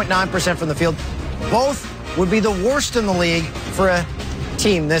 40.9% from the field. Both would be the worst in the league for a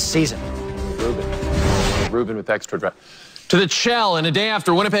team this season. Ruben with extra drive. To the Chell, and a day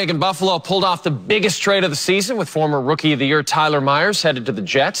after Winnipeg and Buffalo pulled off the biggest trade of the season with former Rookie of the Year Tyler Myers headed to the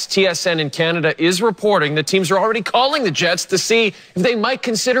Jets, TSN in Canada is reporting that teams are already calling the Jets to see if they might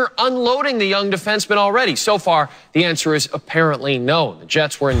consider unloading the young defenseman already. So far, the answer is apparently no. The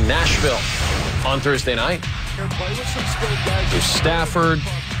Jets were in Nashville on Thursday night. There's Stafford,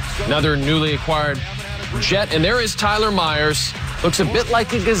 another newly acquired Jet, and there is Tyler Myers. Looks a bit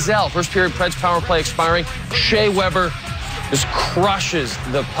like a gazelle. First period Preds power play expiring. Shea Weber just crushes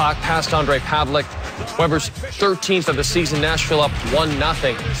the puck past Andre Pavlik. Weber's 13th of the season. Nashville up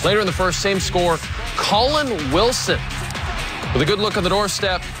 1-0. Later in the first, same score. Colin Wilson with a good look on the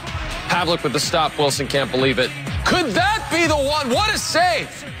doorstep. Pavlik with the stop. Wilson can't believe it. Could that be the one? What a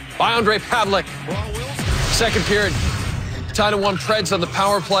save by Andre Pavlik. Second period, tied at 1 Preds on the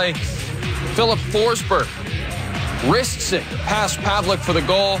power play. Philip Forsberg wrists it past Pavlik for the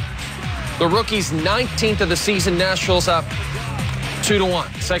goal. The rookie's 19th of the season. Nashville's up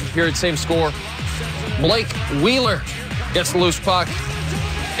 2-1. Second period, same score. Blake Wheeler gets the loose puck.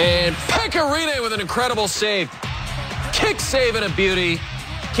 And Pecorine with an incredible save. Kick save and a beauty.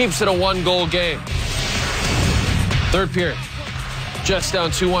 Keeps it a 1-goal game. Third period. Jets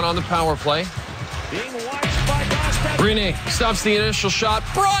down 2-1 on the power play. Being watched by Gostek. Rene stops the initial shot.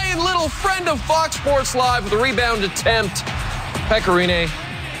 Brian Little, friend of Fox Sports Live, with a rebound attempt. Pekka Rinne,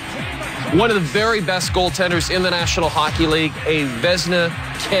 one of the very best goaltenders in the National Hockey League, a Vezina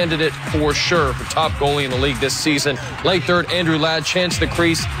candidate for sure for top goalie in the league this season. Late third, Andrew Ladd chance the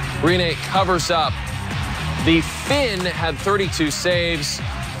crease. Rinne covers up. The Finn had 32 saves.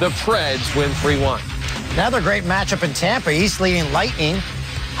 The Preds win 3-1. Another great matchup in Tampa. East leading Lightning,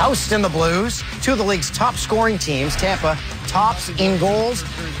 Houston the Blues, two of the league's top scoring teams. Tampa tops in goals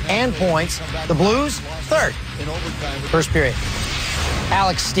and points. The Blues, third. First period.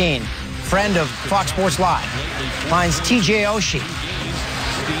 Alex Steen, friend of Fox Sports Live, finds TJ Oshie.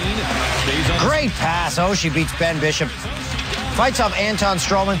 Great pass. Oshie beats Ben Bishop. Fights off Anton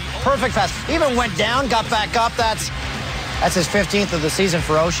Stroman. Perfect pass. Even went down, got back up. That's his 15th of the season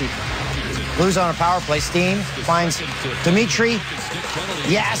for Oshie. Blues on a power play. Steen finds Dmitry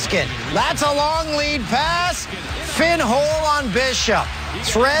Yaskin. That's a long lead pass. Finn hole on Bishop.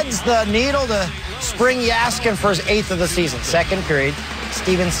 Threads the needle to spring Yaskin for his 8th of the season. Second period.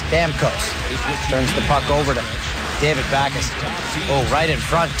 Steven Stamkos turns the puck over to David Backes. Oh, right in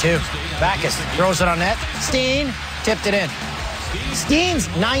front, too. Backes throws it on net. Steen tipped it in. Steen's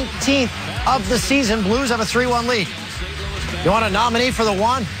 19th of the season. Blues have a 3-1 lead. You want a nominee for the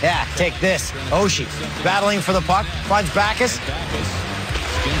one? Yeah, take this. Oshie battling for the puck. Finds Backes.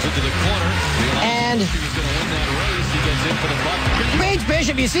 And beats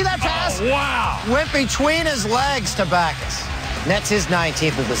Bishop. You see that pass? Oh, wow. Went between his legs to Backes. Nets his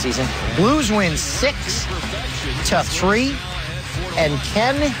 19th of the season. Blues win 6-3. And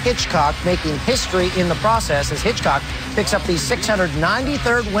Ken Hitchcock making history in the process as Hitchcock picks up the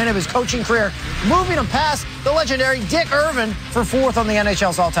 693rd win of his coaching career, moving him past the legendary Dick Irvin for 4th on the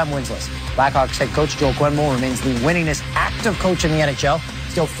NHL's all-time wins list. Blackhawks head coach Joel Quenneville remains the winningest active coach in the NHL,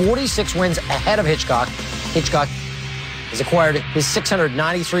 still 46 wins ahead of Hitchcock. Hitchcock has acquired his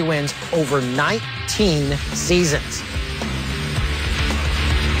 693 wins over 19 seasons.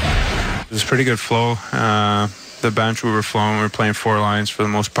 It was pretty good flow. The bench, we were flowing. We were playing 4 lines for the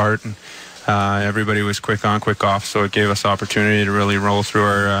most part, and everybody was quick on, quick off, so it gave us opportunity to really roll through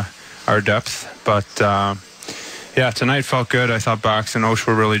our depth. But yeah, tonight felt good. I thought Bax and Osh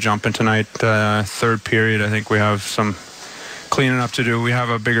were really jumping tonight. Third period, I think we have some cleaning up to do. We have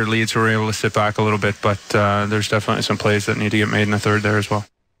a bigger lead, so we're able to sit back a little bit, but there's definitely some plays that need to get made in the third there as well.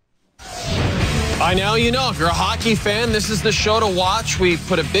 By now you know, if you're a hockey fan, this is the show to watch. We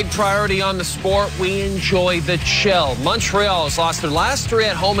put a big priority on the sport. We enjoy the chill. Montreal has lost their last 3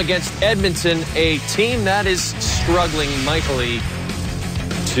 at home against Edmonton, a team that is struggling mightily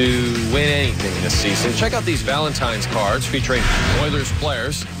to win anything this season. Check out these Valentine's cards featuring Oilers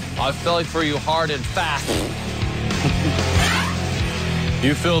players. I fell for you hard and fast.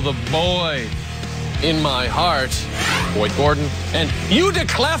 You feel the boy in my heart, Boyd Gordon, and you de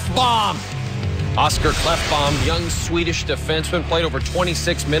Klefbom. Oscar Klefbom, young Swedish defenseman, played over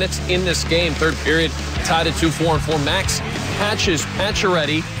 26 minutes in this game. Third period, tied at 2-4-4. Max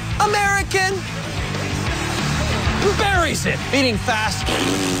Pacioretty, American, buries it, beating fast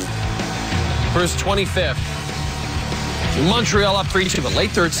for his 25th. Montreal up 3-2, but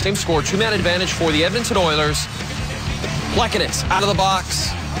late third, same score, 2-man advantage for the Edmonton Oilers. Plekanec out of the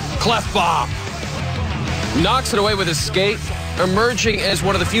box. Klefbom knocks it away with his skate, emerging as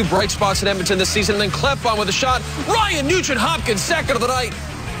one of the few bright spots in Edmonton this season. And then Klefbom with a shot. Ryan Nugent-Hopkins, second of the night.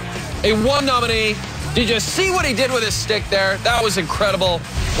 A 1 nominee. Did you see what he did with his stick there? That was incredible.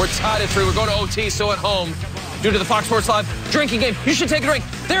 We're tied at 3. We're going to OT, so at home, due to the Fox Sports Live drinking game. You should take a drink.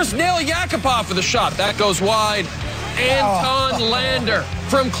 There's Nail Yakupov for the shot. That goes wide. Anton Lander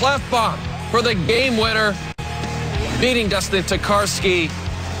from Klefbom for the game winner, beating Dustin Tokarski.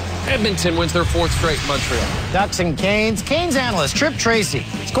 Edmonton wins their 4th straight in Montreal. Ducks and Canes. Canes analyst Trip Tracy.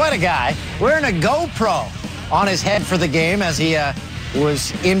 He's quite a guy. Wearing a GoPro on his head for the game as he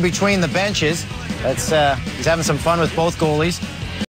was in between the benches. He's having some fun with both goalies.